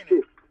I'm saying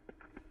it.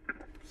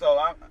 So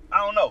I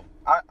don't know.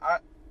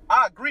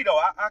 I agree though.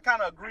 I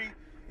kind of agree.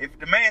 If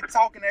the man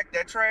talking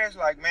that trash,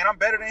 like, man, I'm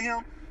better than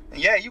him,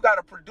 and yeah, you got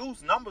to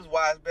produce numbers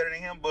wise better than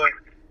him. But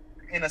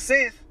in a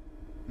sense,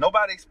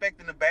 nobody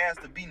expecting the Bears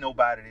to be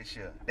nobody this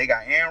year. They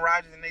got Aaron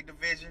Rodgers in their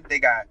division. They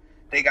got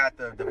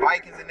the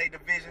Vikings in their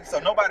division. So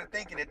nobody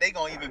thinking that they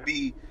gonna even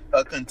be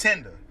a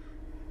contender.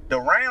 The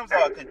Rams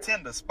are a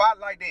contender.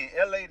 Spotlight in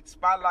LA. The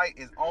spotlight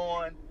is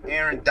on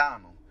Aaron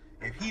Donald.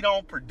 If he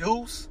don't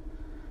produce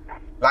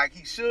like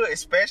he should,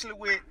 especially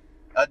with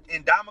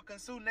Ndamukong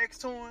Suh next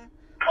to him,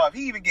 or if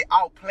he even get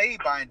outplayed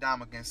by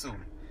Ndamukong Suh,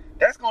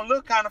 that's gonna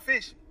look kind of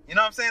fishy. You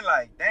know what I'm saying?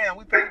 Like, damn,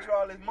 we paid you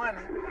all this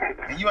money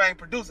and you ain't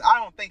producing. I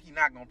don't think he's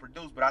not gonna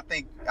produce, but I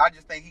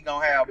just think he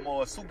gonna have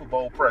more Super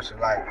Bowl pressure.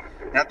 Like,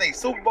 and I think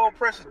Super Bowl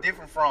pressure is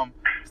different from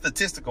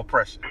statistical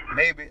pressure.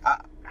 Maybe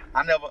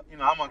I never,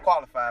 I'm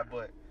unqualified,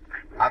 but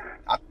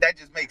that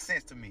just makes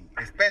sense to me.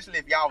 Especially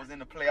if y'all was in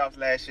the playoffs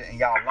last year and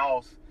y'all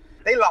lost.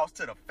 They lost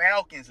to the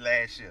Falcons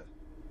last year.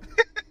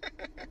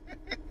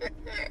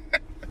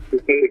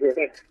 Hey,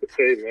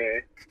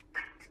 man.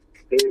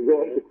 They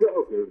go to the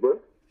Falcons, bro.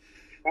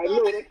 I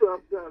know, that's what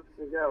I'm trying to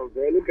figure out,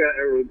 man. Look at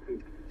Aaron.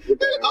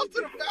 They lost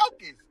to the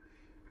Falcons.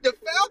 The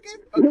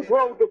Falcons? Okay. What's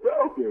wrong with the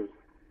Falcons?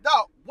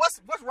 No,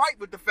 what's right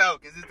with the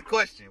Falcons is the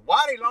question.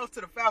 Why they lost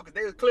to the Falcons?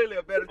 They were clearly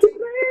a better team.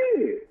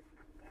 Man.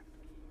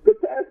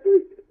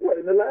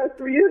 In the last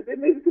 3 years, they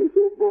made it to the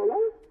Super Bowl,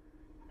 huh?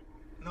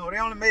 No, they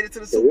only made it to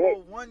the Super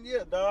Bowl 1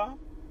 year, dog.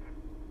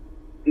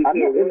 I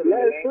know, in the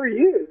last 3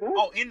 years, huh?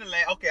 Oh, in the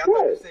last, okay, I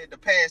thought you said the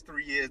past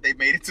 3 years they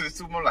made it to the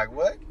Super Bowl. Like,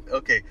 what?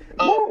 Okay.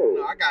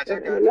 No, I got you.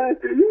 In the last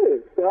 3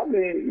 years. So, I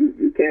mean,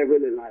 you can't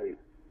really, like,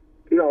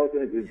 you know what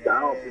I'm saying, just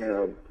down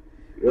him.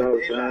 You know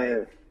what I'm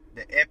saying?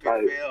 The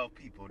epic fail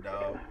people,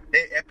 dog.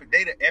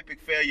 They the epic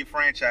failure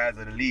franchise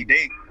of the league.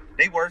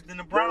 They worse than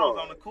the Browns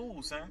on the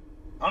cool, son.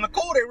 On the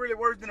cool, they really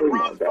worse than the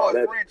Browns as far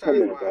as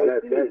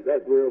franchise-wise.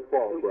 That's real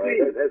false, bro.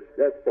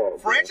 That's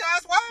false.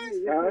 Franchise-wise?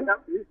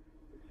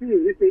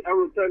 You see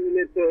Errol turning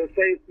into a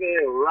Saints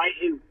fan right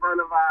in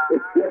front of our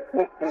eyes.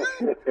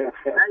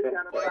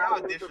 Well,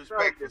 y'all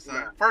disrespectful,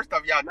 son. First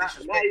off, y'all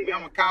disrespectful me.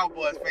 I'm a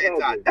Cowboys fan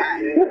till I die.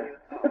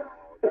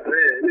 I'm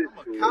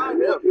a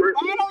Cowboys fan.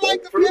 I don't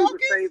like the Falcons.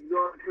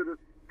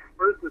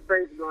 First the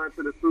Saints going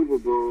to the Super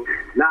Bowl.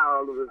 Now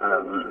all of a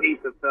sudden you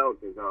hate the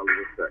Falcons all of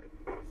a sudden.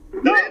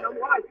 No. Man, I'm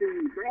watching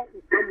you, bro.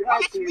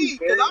 Watch me,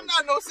 because I'm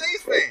not no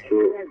Saints fan.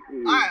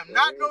 I am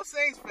not no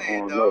Saints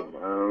fan, dog.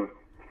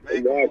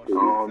 Man, come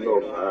on, I don't know,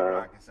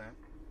 man.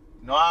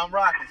 No, I'm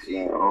rocking,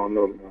 shit. I don't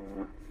know,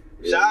 man.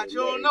 Shot, you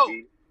don't know,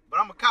 but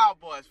I'm a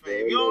Cowboys fan.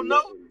 If you don't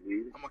know,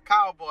 I'm a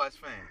Cowboys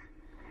fan.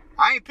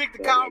 I ain't picked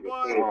the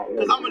Cowboys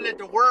because I'm going to let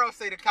the world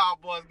say the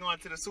Cowboys going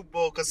to the Super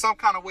Bowl because some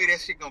kind of way that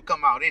shit going to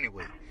come out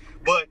anyway.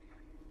 But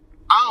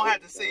I don't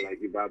have to say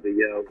like you about to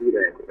yell who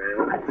that,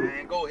 man.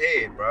 Man, go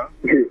ahead, bro.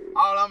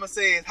 All I'm going to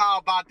say is how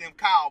about them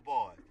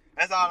Cowboys?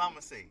 That's all I'm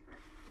going to say.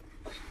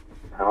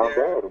 How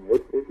about them?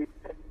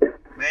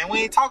 Man, we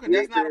ain't talking.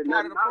 That's not a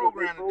part of the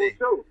program today.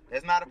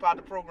 That's not a part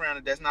of the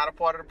program. That's not a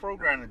part of the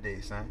program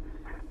today, son.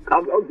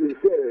 I'm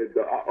just saying,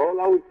 all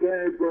I was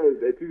saying, bro, is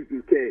that you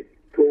just can't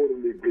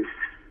totally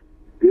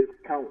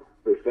discount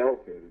the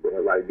Falcons,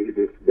 bro. Like, they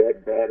just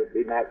that bad.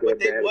 They not that bad. But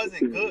they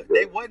wasn't good. Bro.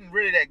 They wasn't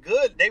really that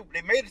good. They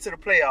made it to the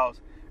playoffs.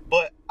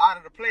 But out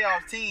of the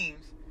playoff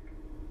teams,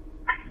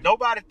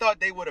 nobody thought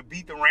they would have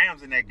beat the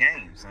Rams in that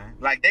game, son.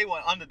 Like, they were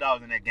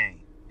underdogs in that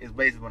game, is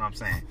basically what I'm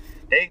saying.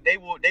 They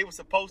were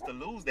supposed to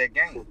lose that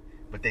game,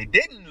 but they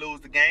didn't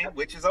lose the game,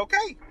 which is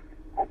okay.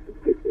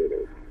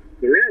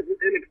 The Rams was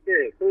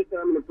inexperienced. First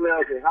time in the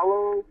playoffs in how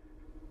long?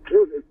 It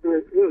was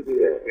experience,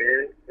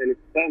 man. And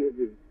it's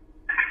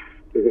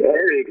a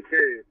very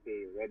experienced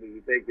team, whether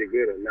you think they're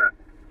good or not.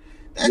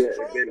 That's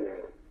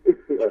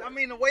true. But I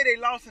mean, the way they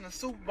lost in the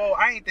Super Bowl,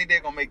 I ain't think they're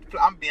gonna make.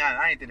 I'm be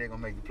honest, I ain't think they're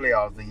gonna make the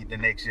playoffs the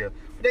next year.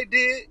 But they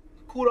did.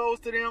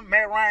 Kudos to them.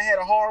 Matt Ryan had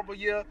a horrible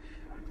year.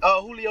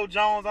 Julio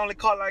Jones only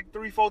caught like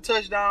 3-4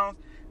 touchdowns.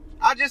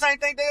 I just ain't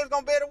think they was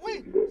gonna be able to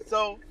win.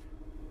 So,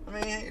 I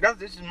mean, that's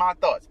just my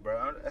thoughts,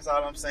 bro. That's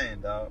all I'm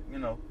saying, dog. You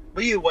know.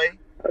 But either way,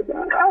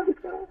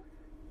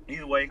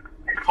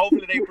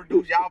 hopefully they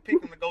produce. Y'all pick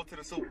them to go to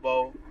the Super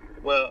Bowl.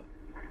 Well,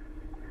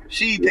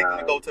 she picked them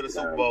to go to the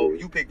Super Bowl.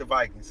 You picked the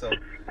Vikings, so.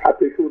 I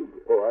picked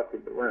I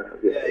picked the Rams.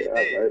 Yeah, you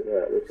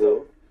did.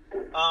 So,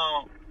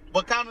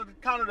 but kind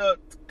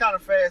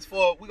of fast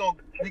forward, we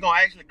gonna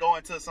actually go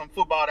into some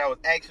football that was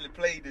actually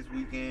played this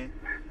weekend.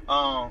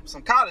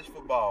 Some college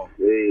football.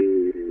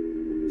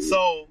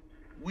 So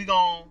we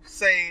gonna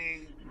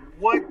say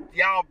what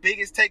y'all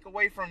biggest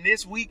takeaway from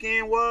this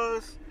weekend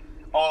was,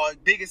 or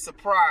biggest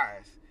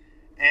surprise,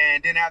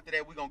 and then after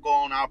that we gonna go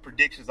on our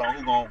predictions on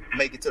who gonna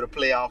make it to the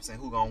playoffs and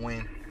who gonna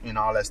win and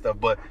all that stuff.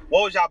 But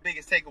what was y'all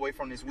biggest takeaway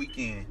from this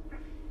weekend?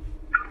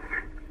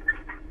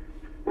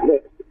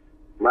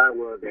 Mine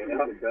was that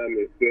Alabama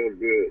is still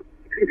good.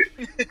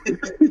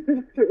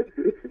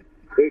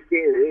 They're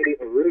still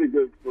a really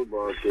good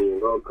football team.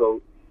 Well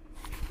coached.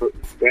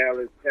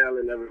 Talent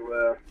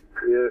everywhere.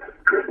 Yeah,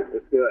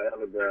 it's still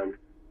Alabama.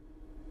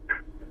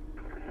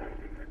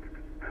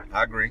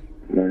 I agree.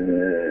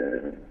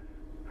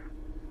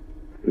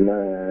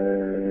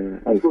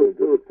 Man, I'm so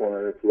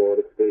disappointed in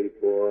Florida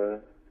State, boy.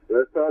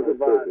 Let's talk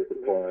about it.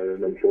 Disappointed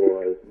in them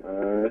boys,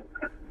 man.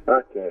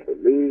 I can't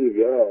believe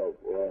y'all,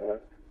 boy.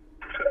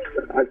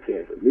 I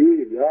can't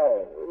believe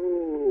y'all.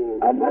 Ooh,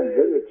 I'm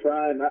really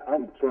trying.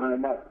 I'm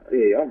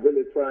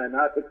really trying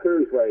not to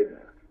curse right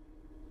now.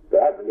 But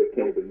I really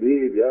can't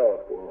believe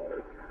y'all,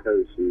 boy.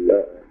 Curse you,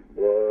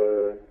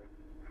 boy.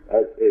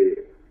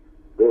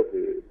 Go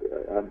ahead.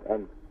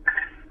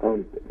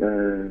 I'm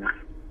man.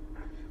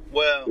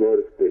 Well,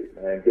 Florida State,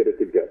 man, get it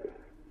together.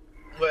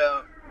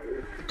 Well,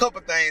 a couple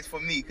things for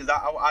me because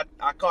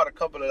I caught a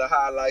couple of the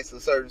highlights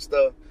of certain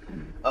stuff.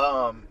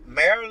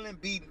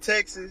 Maryland beating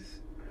Texas.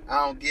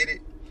 I don't get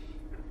it.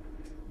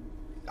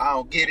 Yeah, I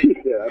don't get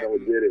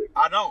it.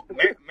 I don't.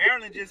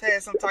 Maryland just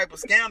had some type of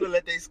scandal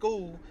at their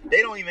school.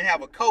 They don't even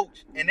have a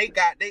coach, and they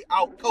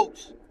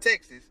out-coached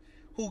Texas,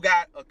 who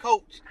got a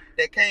coach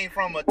that came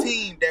from a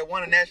team that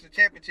won a national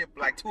championship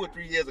like 2 or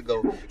 3 years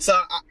ago. So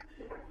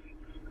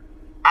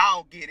I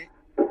don't get it.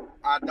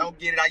 I don't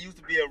get it. I used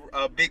to be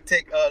a big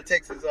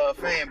Texas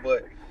fan,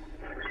 but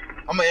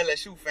I'm an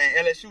LSU fan.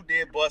 LSU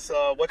did bust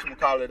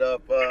whatchamacallit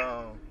up.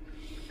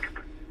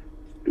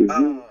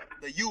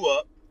 The U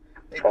up.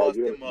 They bust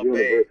them up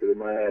University bad. of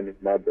Miami.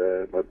 My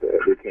bad.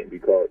 They can't be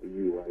called the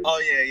U right. Oh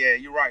yeah,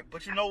 you're right.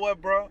 But you know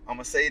what, bro? I'm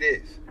gonna say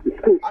this.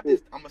 I'm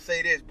gonna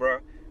say this, bro.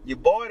 Your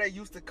boy that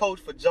used to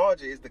coach for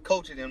Georgia is the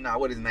coach of them now.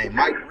 What is his name?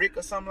 Mike Rick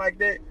or something like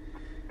that?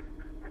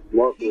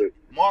 Mark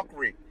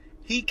Rick.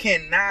 He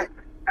cannot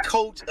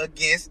coach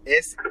against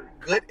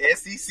good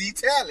SEC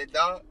talent,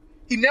 dog.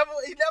 He never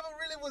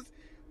really was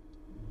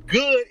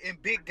good in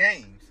big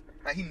games.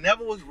 Like, he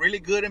never was really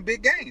good in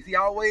big games. He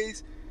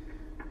always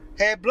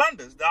had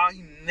blunders, dog.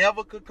 He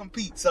never could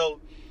compete. So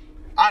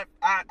I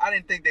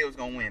didn't think they was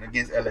gonna win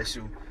against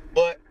LSU.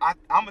 But I'm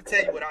gonna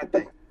tell you what I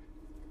think.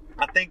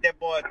 I think that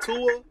boy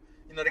Tua,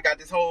 they got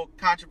this whole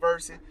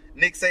controversy.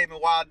 Nick Saban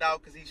wild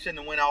out because he shouldn't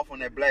have went off on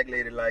that black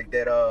lady like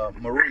that,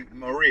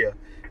 Maria.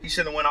 He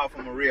shouldn't have went off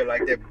on Maria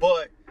like that.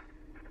 But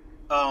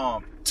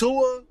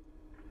Tua,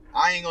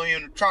 I ain't gonna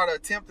even try to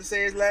attempt to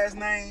say his last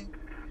name.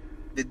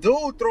 The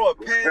dude throw a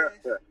pass.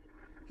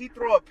 He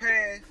throw a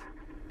pass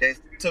that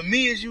to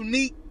me is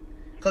unique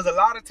because a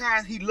lot of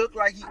times he look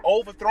like he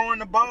overthrowing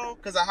the ball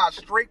because of how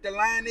straight the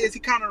line is. He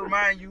kind of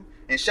remind you,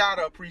 and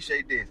Shada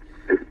appreciate this.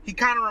 He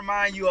kind of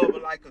remind you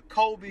of like a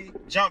Kobe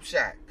jump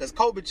shot because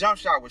Kobe jump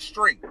shot was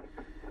straight.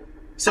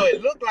 So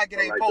it looked like it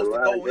ain't supposed to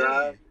go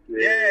in.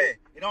 Yeah,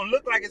 it don't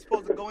look like it's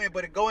supposed to go in,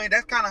 but it go in.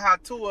 That's kind of how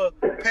Tua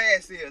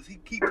pass is. He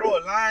throw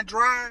a line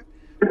drive,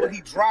 but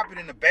he drop it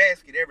in the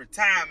basket every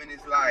time, and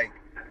it's like,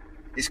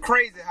 it's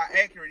crazy how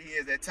accurate he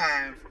is at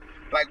times.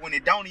 Like when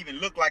it don't even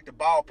look like the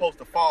ball supposed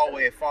to fall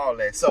where it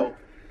fall at. So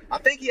I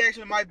think he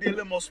actually might be a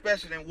little more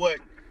special than what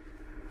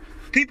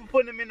people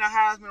putting him in the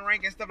Heisman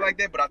rank and stuff like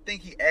that. But I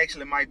think he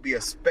actually might be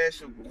a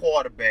special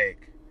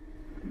quarterback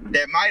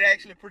that might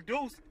actually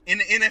produce in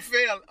the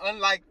NFL,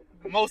 unlike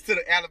most of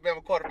the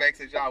Alabama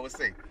quarterbacks, as y'all would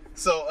say.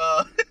 So,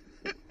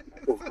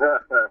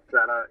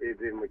 shout out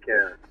AJ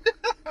McCarron.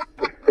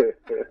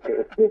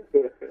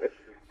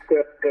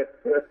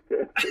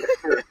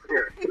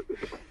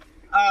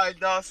 All right,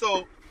 dog.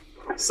 So,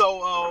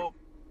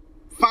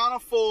 Final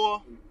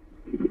Four.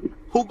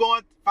 Who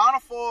going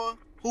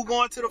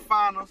to the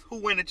finals? Who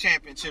win the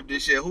championship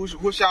this year?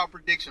 Who's y'all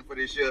prediction for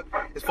this year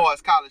as far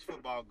as college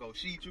football goes?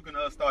 Sheet, you can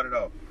start it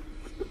off.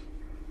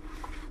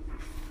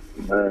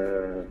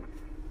 Man,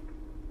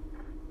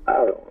 I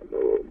don't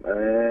know,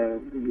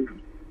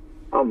 man.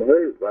 I'm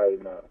hurt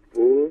right now,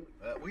 fool.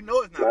 We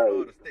know it's not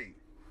Florida State.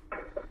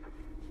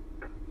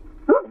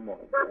 Come on,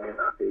 man.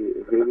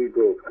 Here we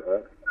go,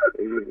 man.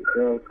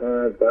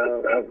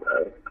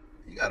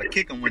 You gotta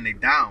kick them when they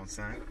down,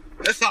 son.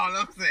 That's all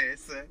I'm saying,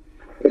 son.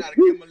 You gotta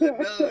give them a little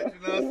nudge, you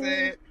know what I'm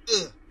saying?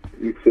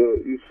 You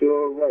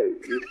sure right.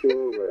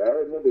 I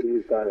remember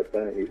these kind of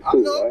things. I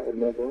know. I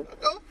remember.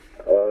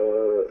 I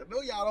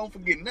know y'all don't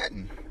forget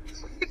nothing.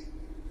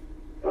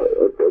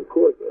 Of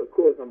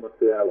course, I'm gonna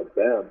say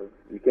Alabama.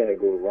 You can't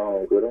go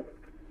wrong with them.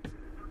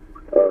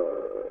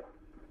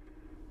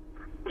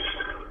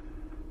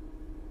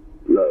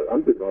 Look,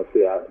 I'm just gonna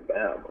say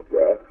Alabama,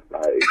 bro.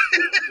 Like, I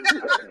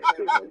can't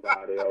pick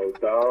nobody else,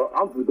 dog.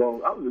 I'm just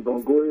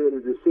gonna go ahead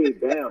and just say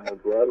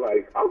Bama, bro.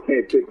 Like, I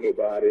can't pick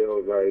nobody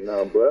else right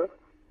now, bro.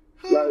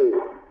 Like,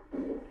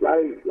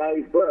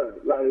 bro.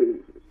 Like,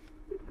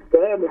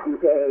 Bama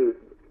just has.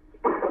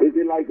 Is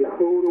it like the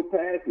total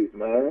package,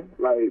 man?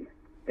 Like,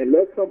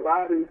 unless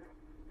somebody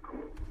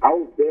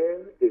out there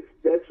is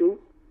special,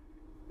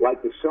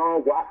 like the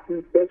Sean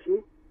Watson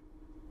special,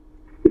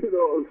 you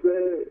know what I'm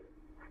saying?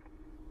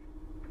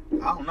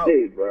 I don't know.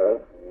 Hey,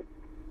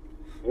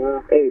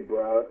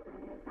 bro.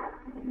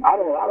 I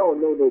don't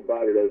know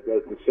nobody that's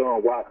the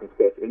Sean Watson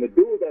special. And the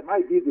dude that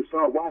might be the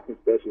Sean Watson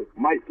special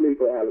might play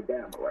for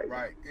Alabama right now.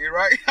 Right. You're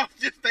right. I was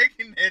just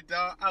thinking that,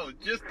 dog. I was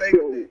just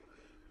thinking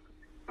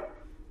that.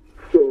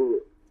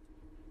 So,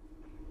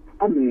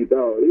 I mean,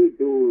 dog, these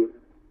dudes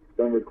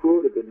done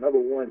recruited the number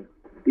one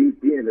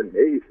DB in the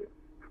nation.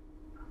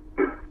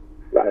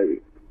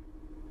 Like,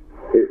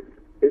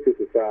 it's just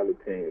a solid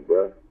team,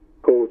 bro.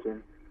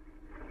 Coaching,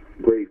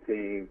 great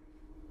team,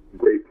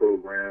 great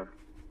program.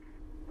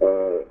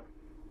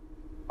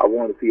 I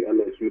want to see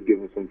LSU give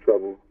them some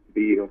trouble,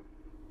 beat them.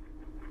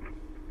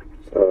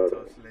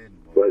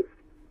 But,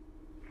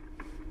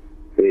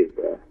 hey,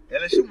 bro.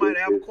 LSU might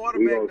have a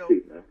quarterback, though.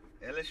 See, man.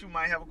 LSU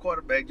might have a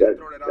quarterback. Just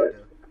throw that out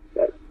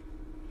there.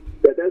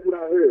 That's what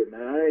I heard,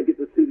 man. I didn't get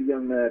to see the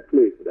young man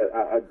play. But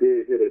I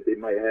did hear that they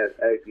might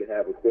actually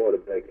have a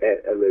quarterback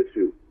at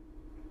LSU.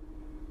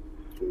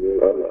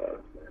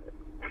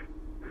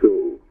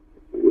 So,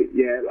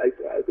 yeah, like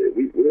I said,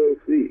 we will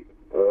see.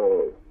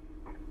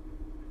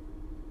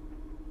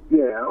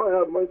 Yeah, I don't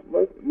have much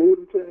more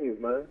to change,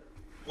 man.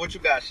 What you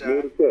got, Sean?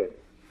 More to say.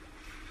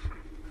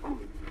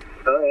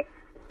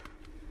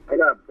 I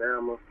got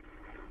Bama.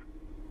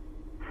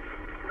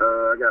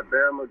 I got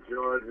Bama,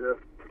 Georgia,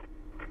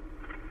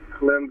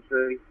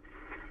 Clemson,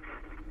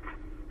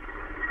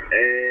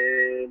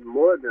 and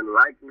more than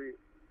likely,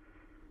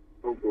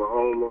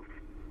 Oklahoma.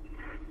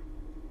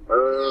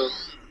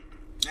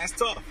 That's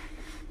tough.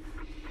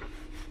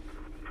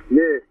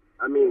 Yeah,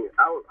 I mean,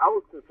 I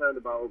was concerned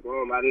about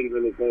Oklahoma. I didn't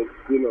really think,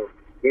 they was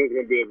going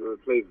to be able to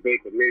replace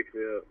Baker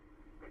Mayfield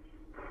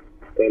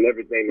and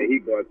everything that he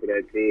brought to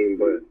that team.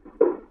 But,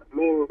 I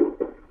mean,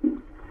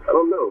 I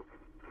don't know.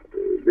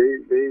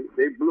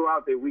 They blew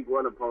out their week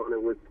one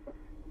opponent, which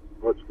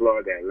was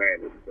Florida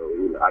Atlantic. So,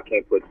 I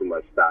can't put too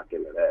much stock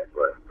into that.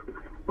 But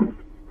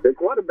the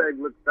quarterback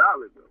looked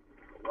solid,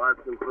 though.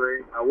 Watson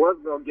play. I was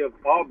going to give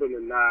Auburn a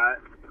nod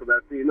because I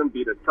seen them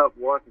beat a tough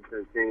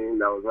Washington team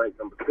that was ranked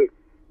number 6.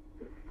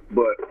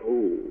 But,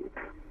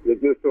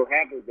 it just so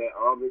happens that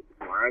Auburn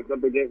winds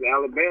up against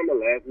Alabama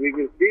last week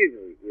of the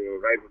season,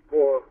 right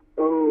before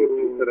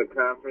to the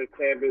conference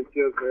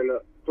championships and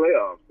the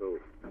playoffs. So,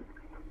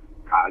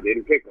 I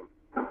didn't pick them.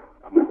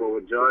 I'm going to go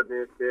with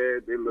Georgia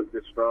instead. They look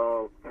this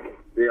strong.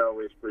 They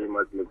always pretty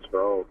much look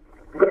strong.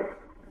 I'm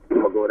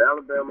going to go with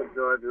Alabama,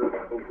 Georgia,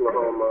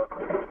 Oklahoma,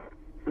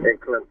 and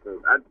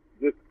Clemson. I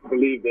just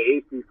believe the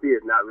ACC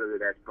is not really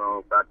that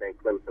strong, so I think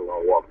Clemson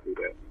will walk through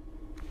that.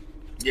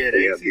 Yeah,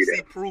 the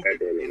ACC proved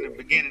it in the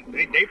beginning.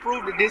 They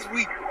proved it this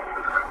week.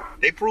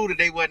 They proved that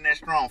they wasn't that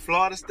strong.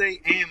 Florida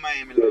State and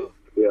Miami Love.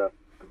 Yeah,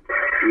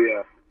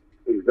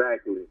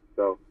 exactly.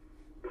 So,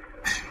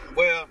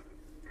 well,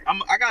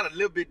 I got a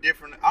little bit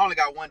different. I only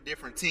got one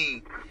different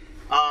team.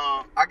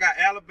 I got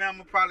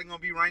Alabama probably gonna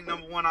be ranked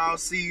number 1 all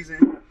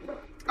season.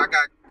 I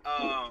got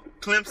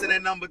Clemson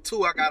at number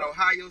 2. I got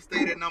Ohio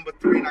State at number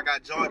 3, and I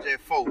got Georgia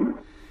at 4.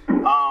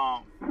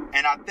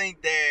 And I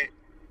think that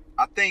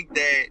I think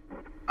that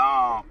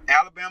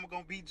Alabama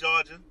gonna beat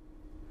Georgia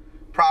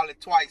probably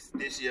twice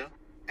this year,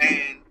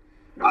 and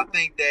I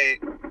think that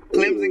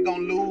Clemson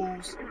gonna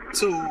lose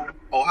to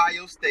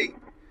Ohio State,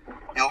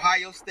 and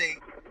Ohio State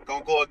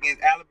gonna go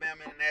against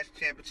Alabama in the national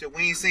championship.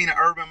 We ain't seen an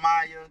Urban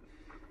Meyer,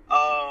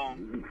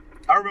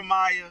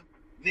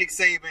 Nick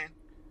Saban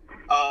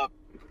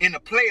in the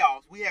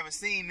playoffs. We haven't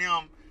seen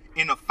them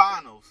in the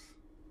finals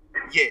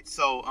yet.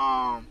 So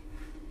I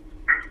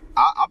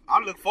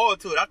look forward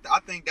to it. I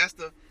think that's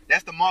the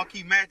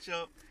marquee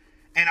matchup,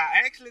 and I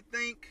actually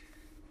think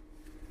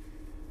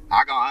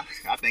I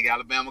think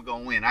Alabama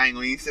gonna win. I ain't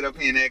gonna even sit up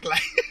here and act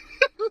like.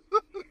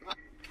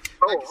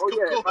 Yeah.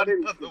 If I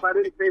didn't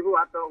say who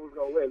I thought was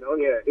gonna win,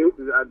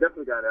 I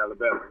definitely got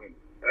Alabama.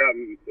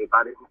 If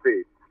I didn't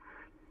say,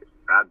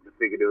 I just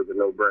figured it was a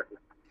no-brainer.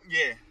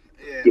 Yeah,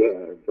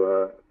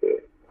 bro.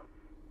 Yeah.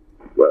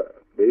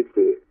 But they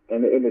said,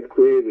 and it's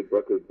crazy,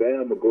 bro, because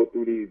Bama go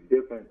through these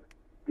different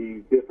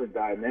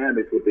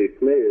dynamics with their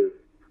players.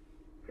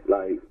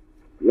 Like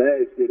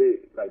last year,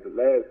 the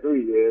last 4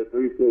 years,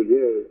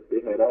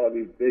 they had all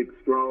these big,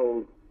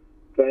 strong,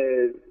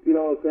 fast, you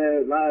know what I'm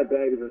saying,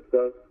 linebackers and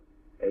stuff.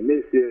 And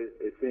this year,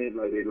 it seems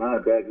like their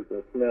linebackers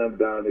are slimmed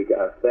down. They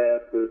got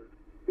faster,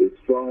 it's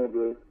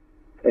stronger,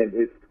 and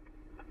it's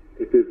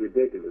just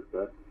ridiculous,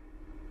 bro.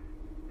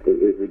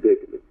 It's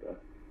ridiculous, bro.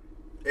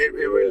 It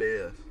really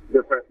is.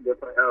 Different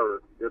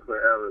eras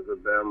of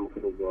Bama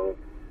football.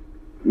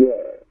 Yeah.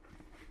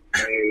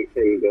 I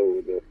ain't go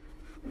with it.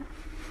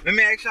 Let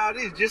me ask y'all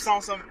this, just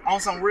on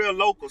some real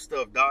local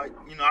stuff, dog.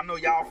 You know, I know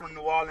y'all from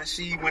New Orleans.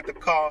 She went to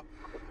Carr.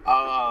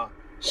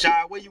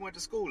 Shy, where you went to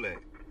school at?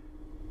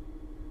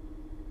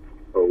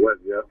 Oh,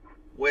 West Jeff.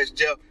 West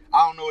Jeff.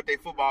 I don't know what their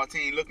football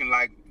team looking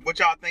like. What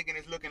y'all thinking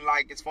is looking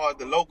like as far as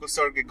the local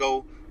circuit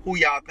go? Who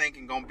y'all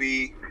thinking gonna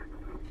be?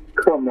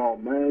 Come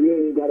on, man.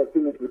 You ain't got to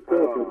finish the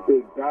circle,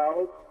 big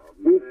dog.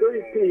 We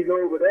 3-P's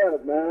over there,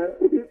 man.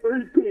 We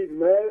 3-P's,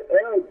 man.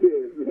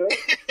 L-kids, man.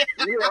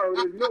 You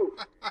already know.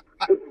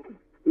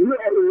 You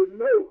already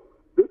know.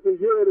 This is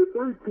year of the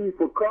 3-P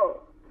for Carr.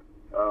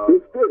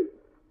 It's good.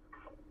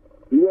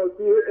 You want to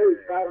see it? Hey,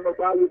 I don't know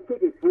about your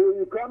tickets, fool.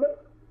 You coming?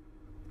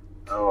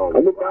 Oh,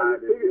 I'm going to buy your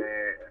tickets.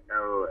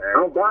 Oh,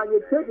 I'm buying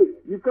your tickets.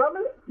 You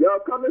coming? Y'all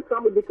coming?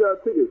 Somebody get y'all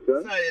tickets,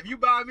 son. Son, if you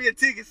buy me a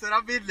ticket, son,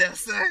 I'm in there,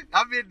 son.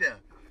 I'm in there.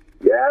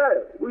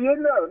 Yeah, we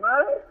in there,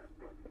 man.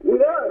 We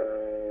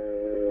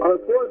there.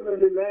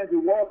 Unfortunately, Landry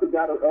Walker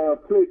got a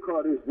play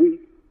card this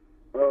week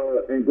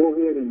and go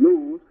ahead and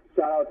lose.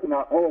 Shout out to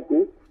my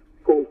uncle,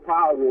 Coach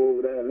Power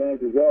over there,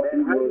 Landry Walker.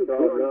 Man, how you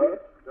doing?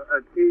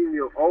 A team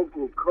your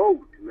uncle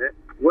coach, man.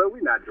 Well,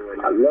 we not doing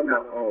that. I love my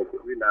uncle.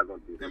 We're not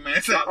going to do that.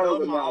 Man, I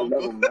love my uncle. I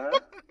love him, man.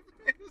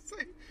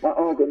 My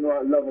uncle know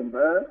I love him,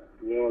 man.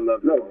 You don't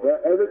love Look, bro,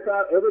 every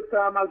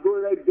time I go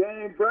to that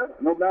game, bro,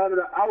 no matter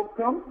the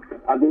outcome,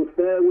 I go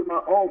stand with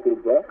my uncle,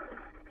 bro.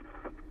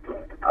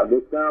 I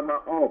go stand with my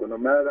uncle, no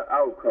matter the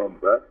outcome,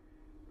 bro.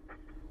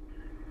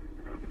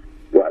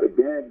 While the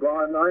game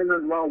going on, ain't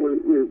nothing wrong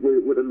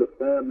with a little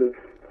family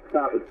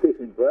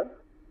competition, bro.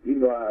 You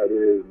know how it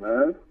is,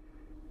 man.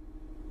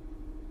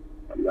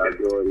 I'm not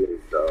doing this,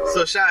 dog.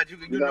 So, Shad,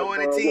 you know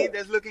any team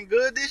that's looking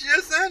good this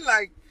year, son?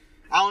 Like,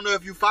 I don't know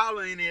if you follow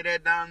any of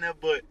that down there,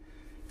 but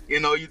you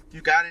know,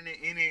 you got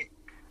anybody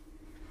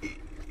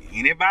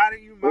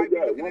you might be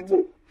looking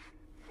into?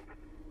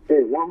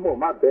 Hey, one more.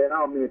 My bad. I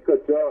don't mean to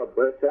cut you off,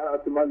 but shout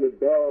out to my little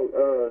dog,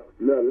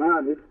 Lil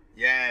Linus.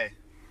 Yeah.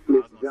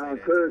 John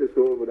Curtis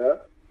over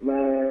there.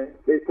 Man,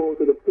 they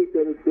posted a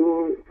picture of the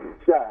dude.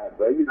 Shy,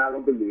 bro. You're not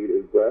gonna believe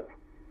this, bro.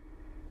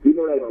 You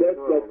know that that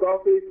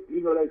Scarface?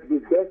 You know that the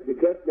desk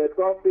that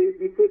Scarface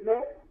be sitting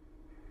at?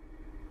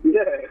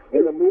 Yeah.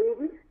 In the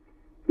movie?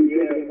 He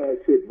bigger than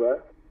that shit, bro.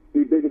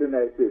 He bigger than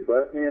that shit,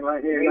 bro. He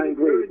ain't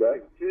great,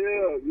 bro.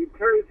 Chill. You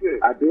cursing.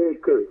 I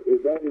did curse.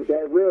 Is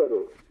that real,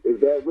 though?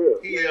 Is that real?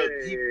 He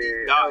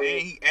dog,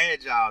 and he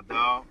agile,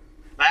 dog.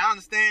 Like, I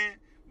understand,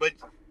 but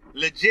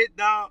legit,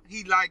 dog,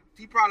 he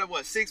probably,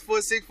 what, 6'1",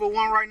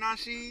 6'1" right now,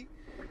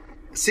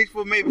 6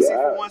 foot, maybe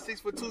 6'1",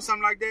 6'2",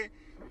 something like that.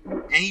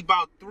 And he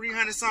about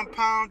 300-something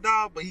pounds,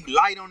 dog, but he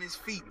light on his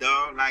feet,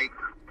 dog. Like,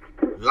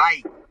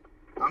 light.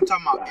 I'm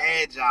talking about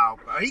agile,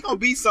 bro. He gonna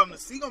be something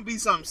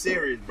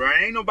serious, bro.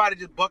 Ain't nobody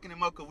just bucking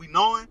him up because we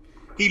know him.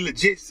 He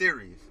legit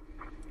serious.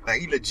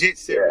 Like, he legit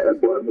serious. Yeah,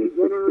 that boy be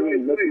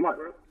 16 this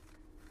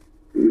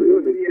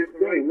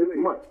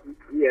month.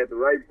 He had the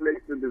right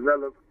place to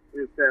develop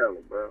his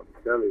talent, bro. I'm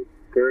telling you.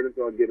 Curtis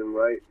gonna get him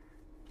right.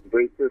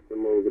 Great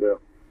system over there.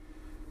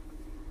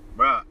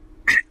 Bro,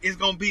 it's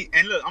gonna be,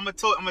 and look, I'm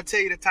gonna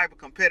tell you the type of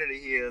competitor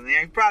he is. And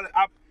I'm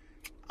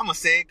gonna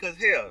say it because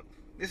hell,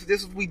 this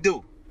is what we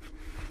do.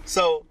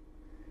 So,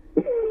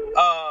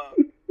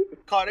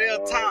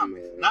 Cardell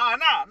Thomas. Man.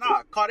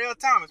 Nah. Cardell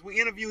Thomas. We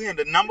interview him,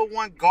 the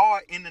 #1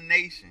 guard in the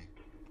nation.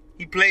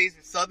 He plays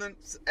at Southern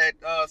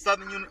Lab.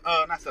 Southern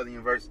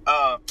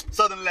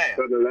Lab.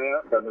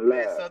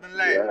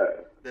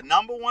 Yeah. The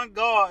 #1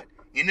 guard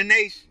in the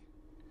nation.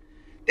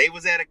 They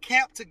was at a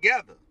camp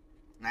together.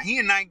 Now he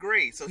in 9th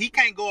grade, so he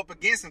can't go up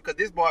against him because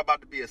this boy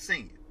about to be a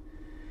senior.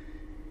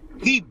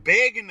 He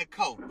begging the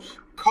coach.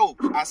 Coach,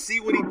 I see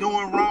what he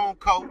doing wrong,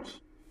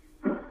 coach.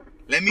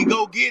 Let me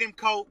go get him,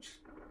 coach.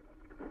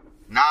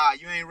 Nah,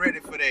 you ain't ready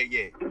for that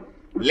yet.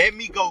 Let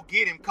me go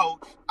get him,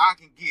 coach. I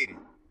can get him.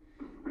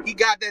 He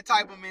got that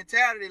type of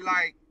mentality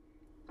like,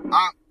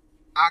 I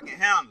can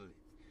handle it.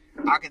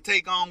 I can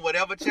take on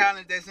whatever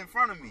challenge that's in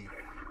front of me.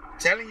 I'm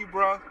telling you,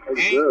 bro.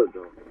 That's good,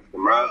 though. The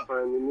mind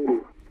frame you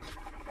need.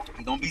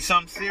 It's gonna be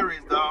something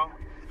serious, dog.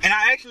 And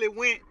I actually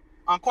went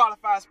on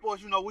Qualified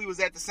Sports. You know, we was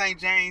at the St.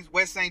 James,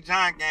 West St.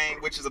 John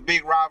game, which is a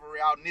big rivalry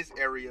out in this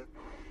area.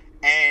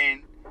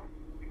 And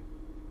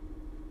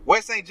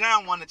West St.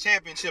 John won the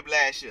championship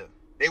last year.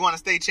 They won a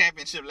state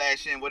championship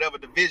last year in whatever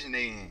division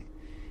they in.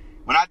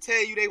 When I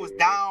tell you they was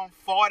down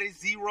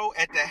 40-0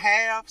 at the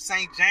half,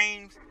 St.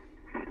 James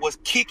was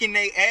kicking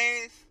their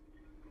ass,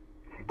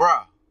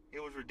 bruh. It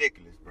was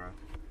ridiculous, bruh.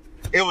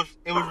 It was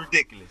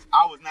ridiculous.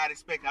 I was not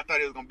expecting. I thought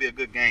it was gonna be a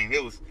good game.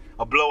 It was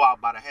a blowout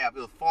by the half. It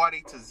was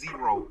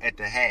 40-0 at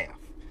the half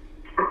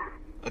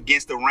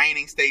against the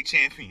reigning state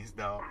champions,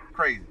 dog.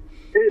 Crazy.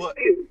 But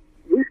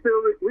we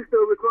still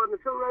recording the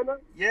show right now?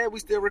 Yeah, we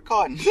still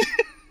recording.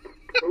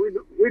 we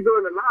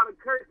doing a lot of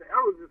cursing.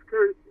 I was just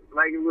cursing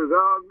like it was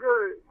all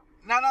good.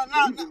 No.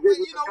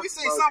 You know, we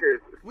say something.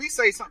 We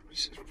say something.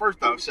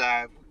 First off,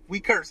 Shy, we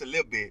curse a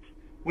little bit.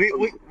 We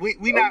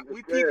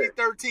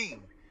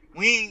PG-13.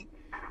 We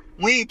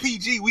ain't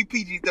PG. We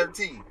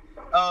PG-13.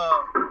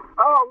 Well,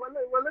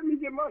 let me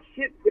get my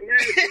shit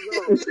shenanigans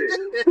on.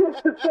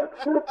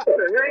 What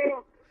the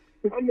hell?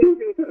 I need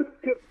to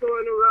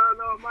tiptoeing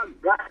around all my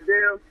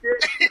goddamn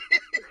shit.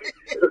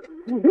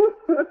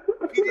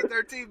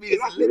 PG-13 means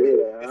it's a limit.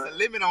 It's a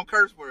limit on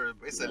curse words.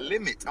 It's a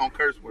limit on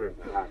curse words.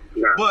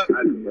 But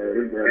I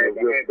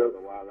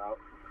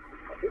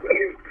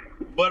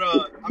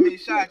mean,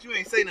 Shot, you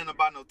ain't say nothing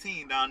about no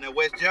team down there.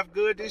 West Jeff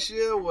good this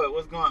year?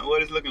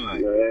 What is looking like?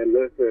 Man,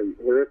 listen,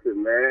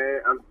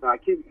 man. I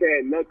keep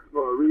saying next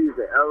for a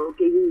reason. I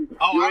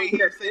ain't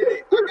hear you say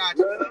that.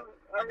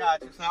 I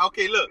got you, son.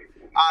 Okay, look.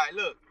 All right,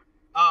 look.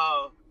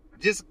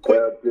 Just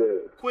quick,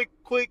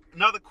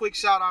 another quick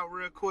shout out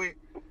real quick.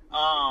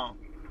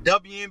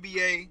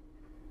 WNBA,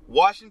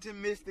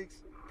 Washington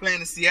Mystics playing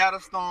the Seattle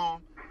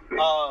Storm.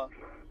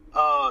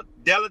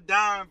 Della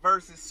Dime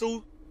versus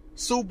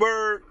Sue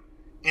Bird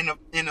in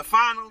the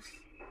finals.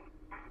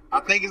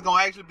 I think it's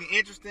gonna actually be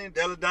interesting.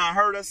 Della Dime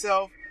hurt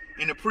herself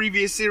in the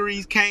previous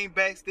series, came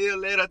back, still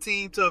led her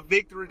team to a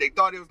victory. They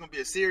thought it was gonna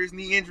be a serious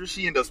knee injury.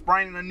 She ended up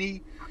spraining her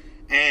knee,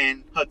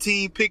 and her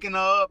team picking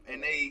her up,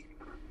 and they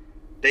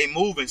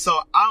moving.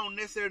 So I don't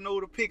necessarily know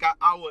who to pick.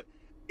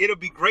 It'll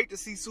be great to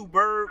see Sue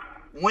Bird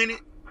win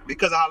it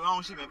because of how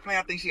long she's been playing.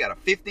 I think she got a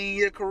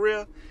 15-year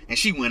career, and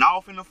she went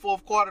off in the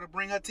fourth quarter to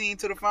bring her team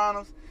to the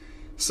finals.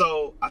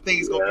 So I think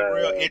it's going to be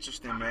real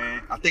interesting,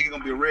 man. I think it's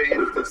going to be a real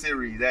interesting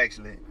series,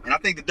 actually. And I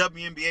think the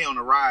WNBA on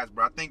the rise,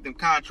 bro. I think them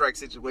contract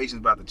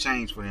situations about to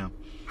change for them.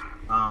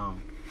 I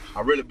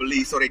really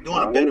believe so. They're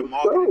doing a better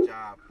marketing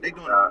job. They're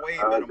doing a way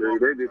better marketing job.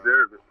 They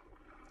deserve it.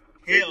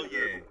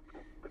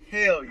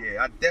 Hell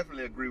yeah. I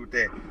definitely agree with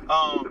that.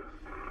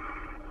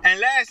 And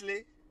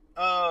lastly,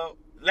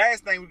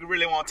 last thing we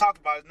really want to talk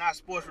about is not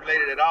sports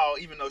related at all,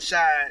 even though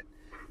Shad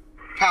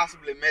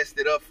possibly messed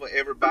it up for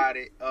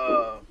everybody,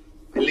 at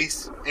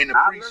least in the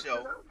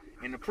pre-show.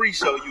 In the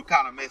pre-show, you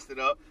kind of messed it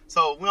up.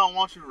 So we don't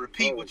want you to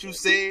repeat what you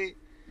said,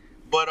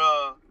 but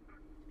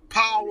the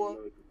Power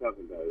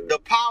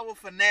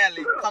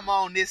finale come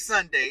on this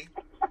Sunday.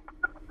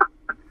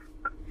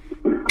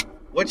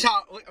 What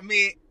y'all, I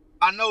mean,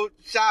 I know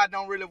Shad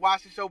don't really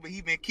watch the show, but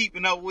he been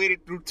keeping up with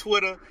it through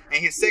Twitter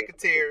and his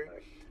secretary.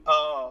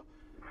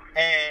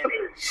 And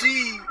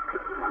she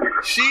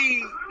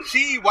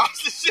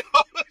watched the show.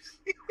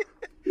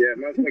 Yeah,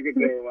 my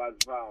secretary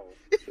watched Power.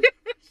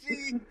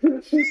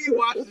 she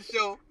watched the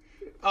show.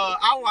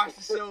 I watched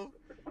the show.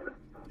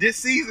 This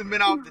season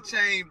been off the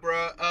chain,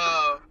 bro.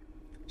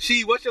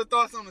 What's your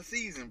thoughts on the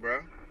season,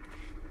 bro?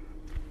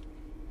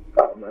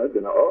 Oh man, it's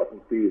been an awesome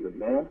season,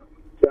 man.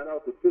 Shout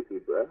out to City,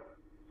 bro.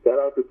 Shout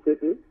out to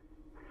City.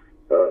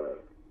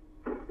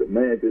 The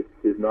man just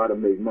know how to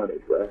make money,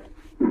 bro.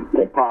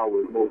 And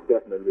Power is most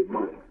definitely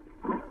money.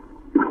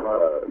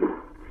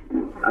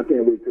 I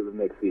can't wait till the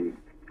next season.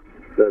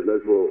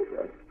 Let's roll,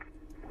 bro.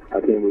 I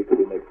can't wait till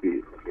the next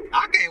season.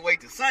 I can't wait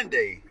till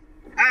Sunday.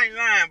 I ain't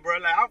lying, bro.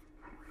 Like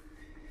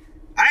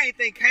I ain't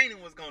think Kanan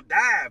was gonna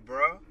die,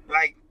 bro.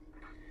 Like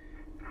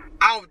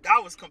I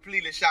was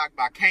completely shocked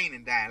by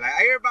Kanan dying. Like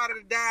everybody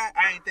that died,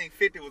 I ain't think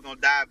 50 was gonna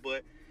die,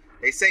 but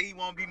they say he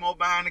won't be more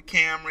behind the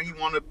camera. He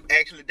want to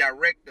actually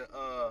direct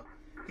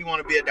he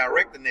want to be a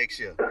director next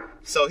year.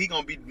 So he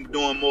going to be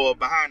doing more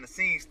behind the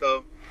scenes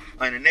stuff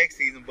in the next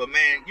season. But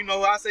man, you know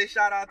who I say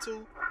shout out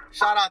to?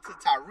 Shout out to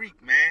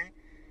Tariq, man.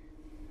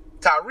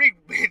 Tariq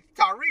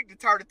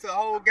turned into a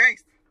whole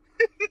gangster.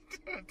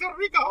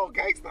 Tariq a whole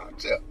gangster,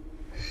 chill. A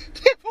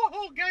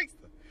whole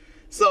gangster.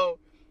 So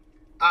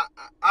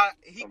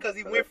because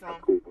he went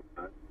from cool,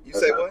 you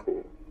say what?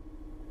 Cool.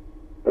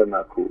 That's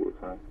not cool,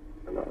 son.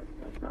 That's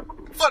not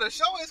cool. For the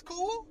show, it's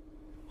cool.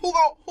 Who?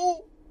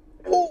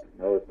 No,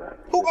 it's not.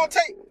 Who gonna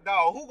take,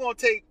 dog? Who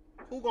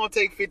gonna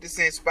take 50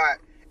 Cent spot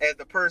as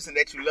the person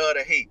that you love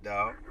to hate,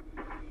 dog?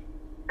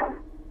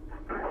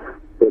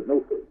 But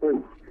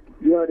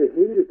you already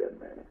hated that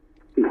man.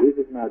 See, it's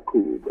just not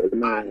cool, but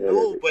I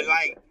know, but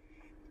like,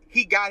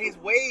 he got his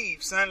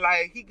wave, son.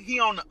 Like, he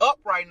on the up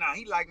right now.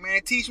 He like,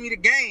 man, teach me the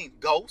game,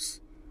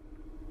 Ghost.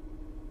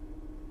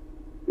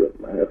 Yeah,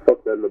 man,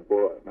 fuck that little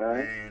boy, man.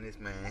 Man, this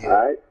man. All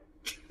right,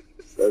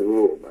 that's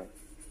rule, man.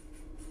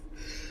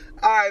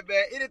 All right,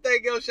 man.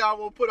 Anything else y'all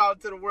want to put out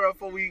to the world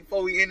before we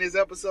end this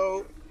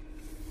episode?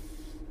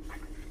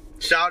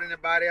 Shout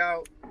anybody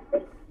out.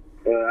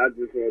 I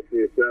just want to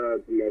say a shout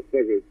out to my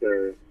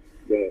secretary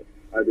that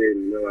I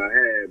didn't know I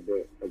had,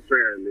 but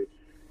apparently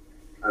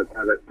I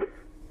had a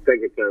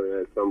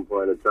secretary at some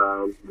point in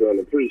time during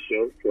the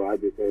pre-show. So I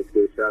just want to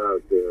say a shout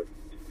out to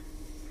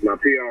my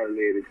PR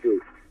lady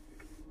too.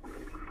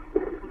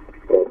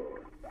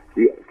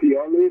 You got a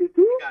PR lady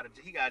too?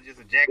 He got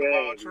just a jack of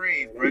all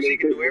trades, bro. She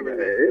can do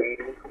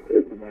everything.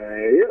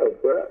 Man, yeah,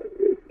 bro.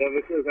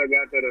 Ever since I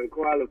got that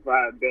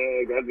unqualified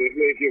bag, I've been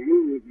making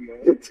moves,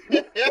 man.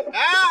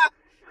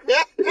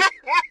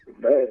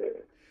 Man.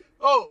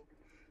 Oh,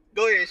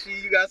 go ahead, She.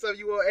 You got something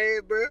you want to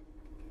add, bro?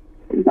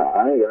 Nah,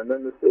 I ain't got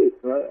nothing to say,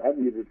 son. I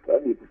need to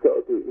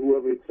talk to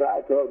whoever he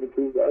tried talking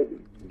to. So I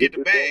can get the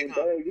bag,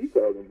 huh? Bag he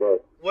talking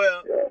about.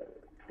 Well, yeah.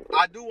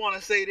 I do want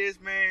to say this,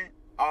 man.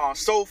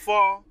 So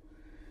far,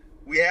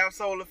 we have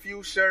sold a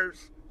few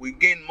shirts. We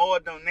getting more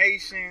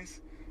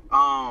donations.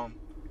 The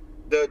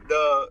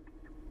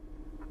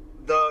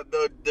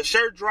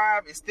shirt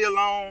drive is still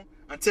on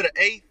until the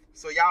 8th.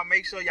 So y'all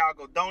make sure y'all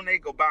go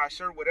donate, go buy a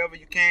shirt, whatever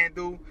you can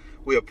do.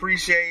 We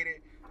appreciate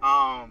it.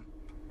 Yeah.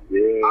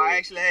 I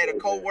actually had a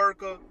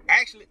coworker.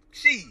 Actually,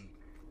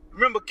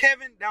 remember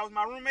Kevin? That was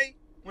my roommate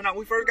when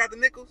we first got the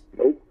nickels.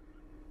 Nope.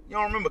 You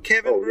don't remember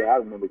Kevin? Oh, bro? yeah, I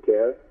remember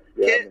Kev.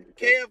 Yeah,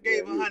 Kev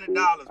gave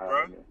 $100,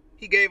 bro.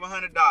 He gave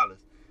 $100.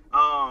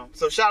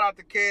 So shout out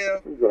to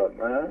Kev. What's up,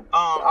 man?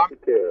 Shout out to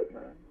Kev,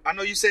 man. I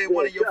know you said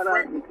one of your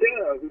frat. Man.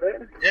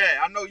 Yeah,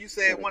 I know you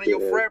said one of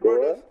your frat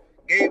brothers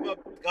gave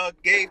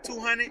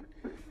 200.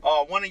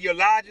 One of your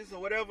lodges or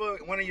whatever.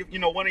 One of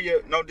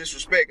your no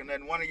disrespect and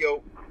then one of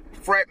your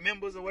frat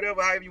members or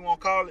whatever, however you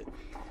want to call it.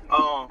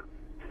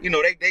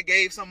 They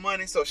gave some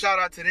money. So shout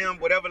out to them,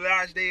 whatever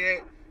lodge they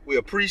at. We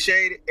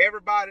appreciate it.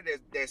 Everybody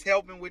that's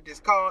helping with this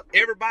cause.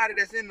 Everybody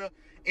that's in the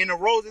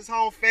Roses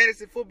Home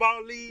Fantasy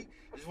Football League.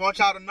 Just want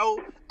y'all to know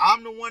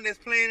I'm the one that's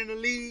playing in the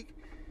league.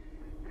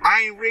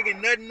 I ain't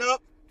rigging nothing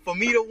up for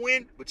me to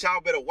win, but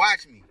y'all better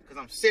watch me because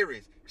I'm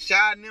serious.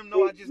 Shy and them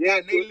know I just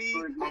got in their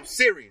league. I'm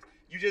serious.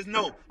 You just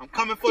know I'm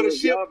coming for the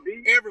ship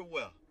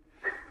everywhere.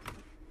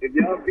 If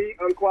y'all beat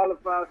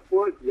Unqualified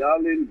Sports,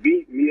 y'all didn't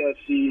beat me or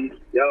She.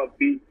 Y'all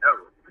beat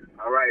Errol.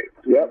 All right.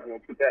 Yeah. I'm gonna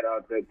put that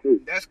out there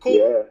too. That's cool.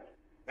 Yeah.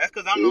 That's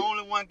because I'm the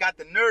only one got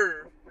the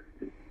nerve,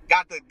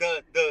 got the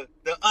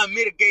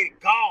unmitigated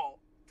gall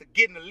to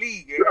get in the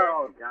league.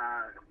 Oh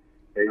God.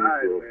 There you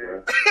go,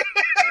 man.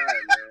 All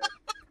right, man.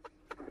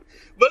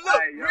 But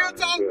look, real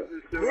talk.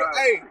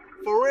 Hey,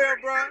 for real,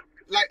 bro.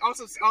 Like on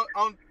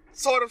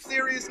sort of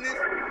seriousness,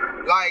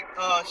 like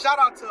shout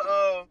out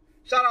to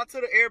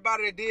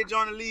everybody that did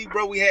join the league,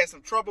 bro. We had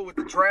some trouble with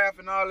the draft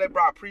and all that,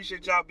 bro. I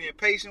appreciate y'all being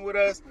patient with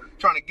us,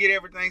 trying to get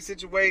everything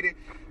situated.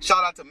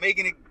 Shout out to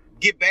making it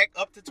get back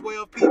up to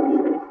 12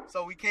 people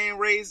so we can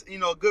raise,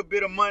 a good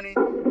bit of money.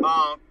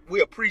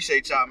 We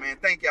appreciate y'all, man.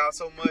 Thank y'all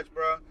so much,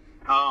 bro.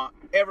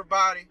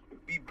 Everybody,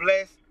 be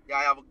blessed. Y'all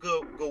have a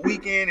good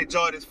weekend.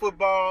 Enjoy this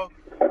football.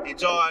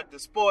 Enjoy the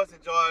sports.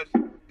 Enjoy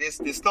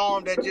this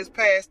storm that just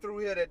passed through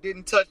here that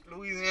didn't touch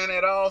Louisiana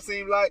at all,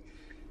 seemed like.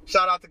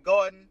 Shout out to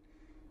Gordon.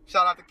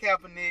 Shout out to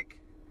Kaepernick.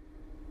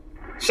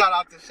 Shout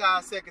out to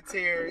Shy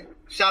Secretary.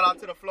 Shout out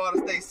to the Florida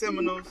State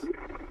Seminoles.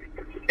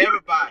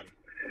 Everybody.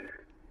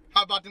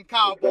 How about them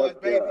Cowboys,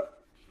 baby?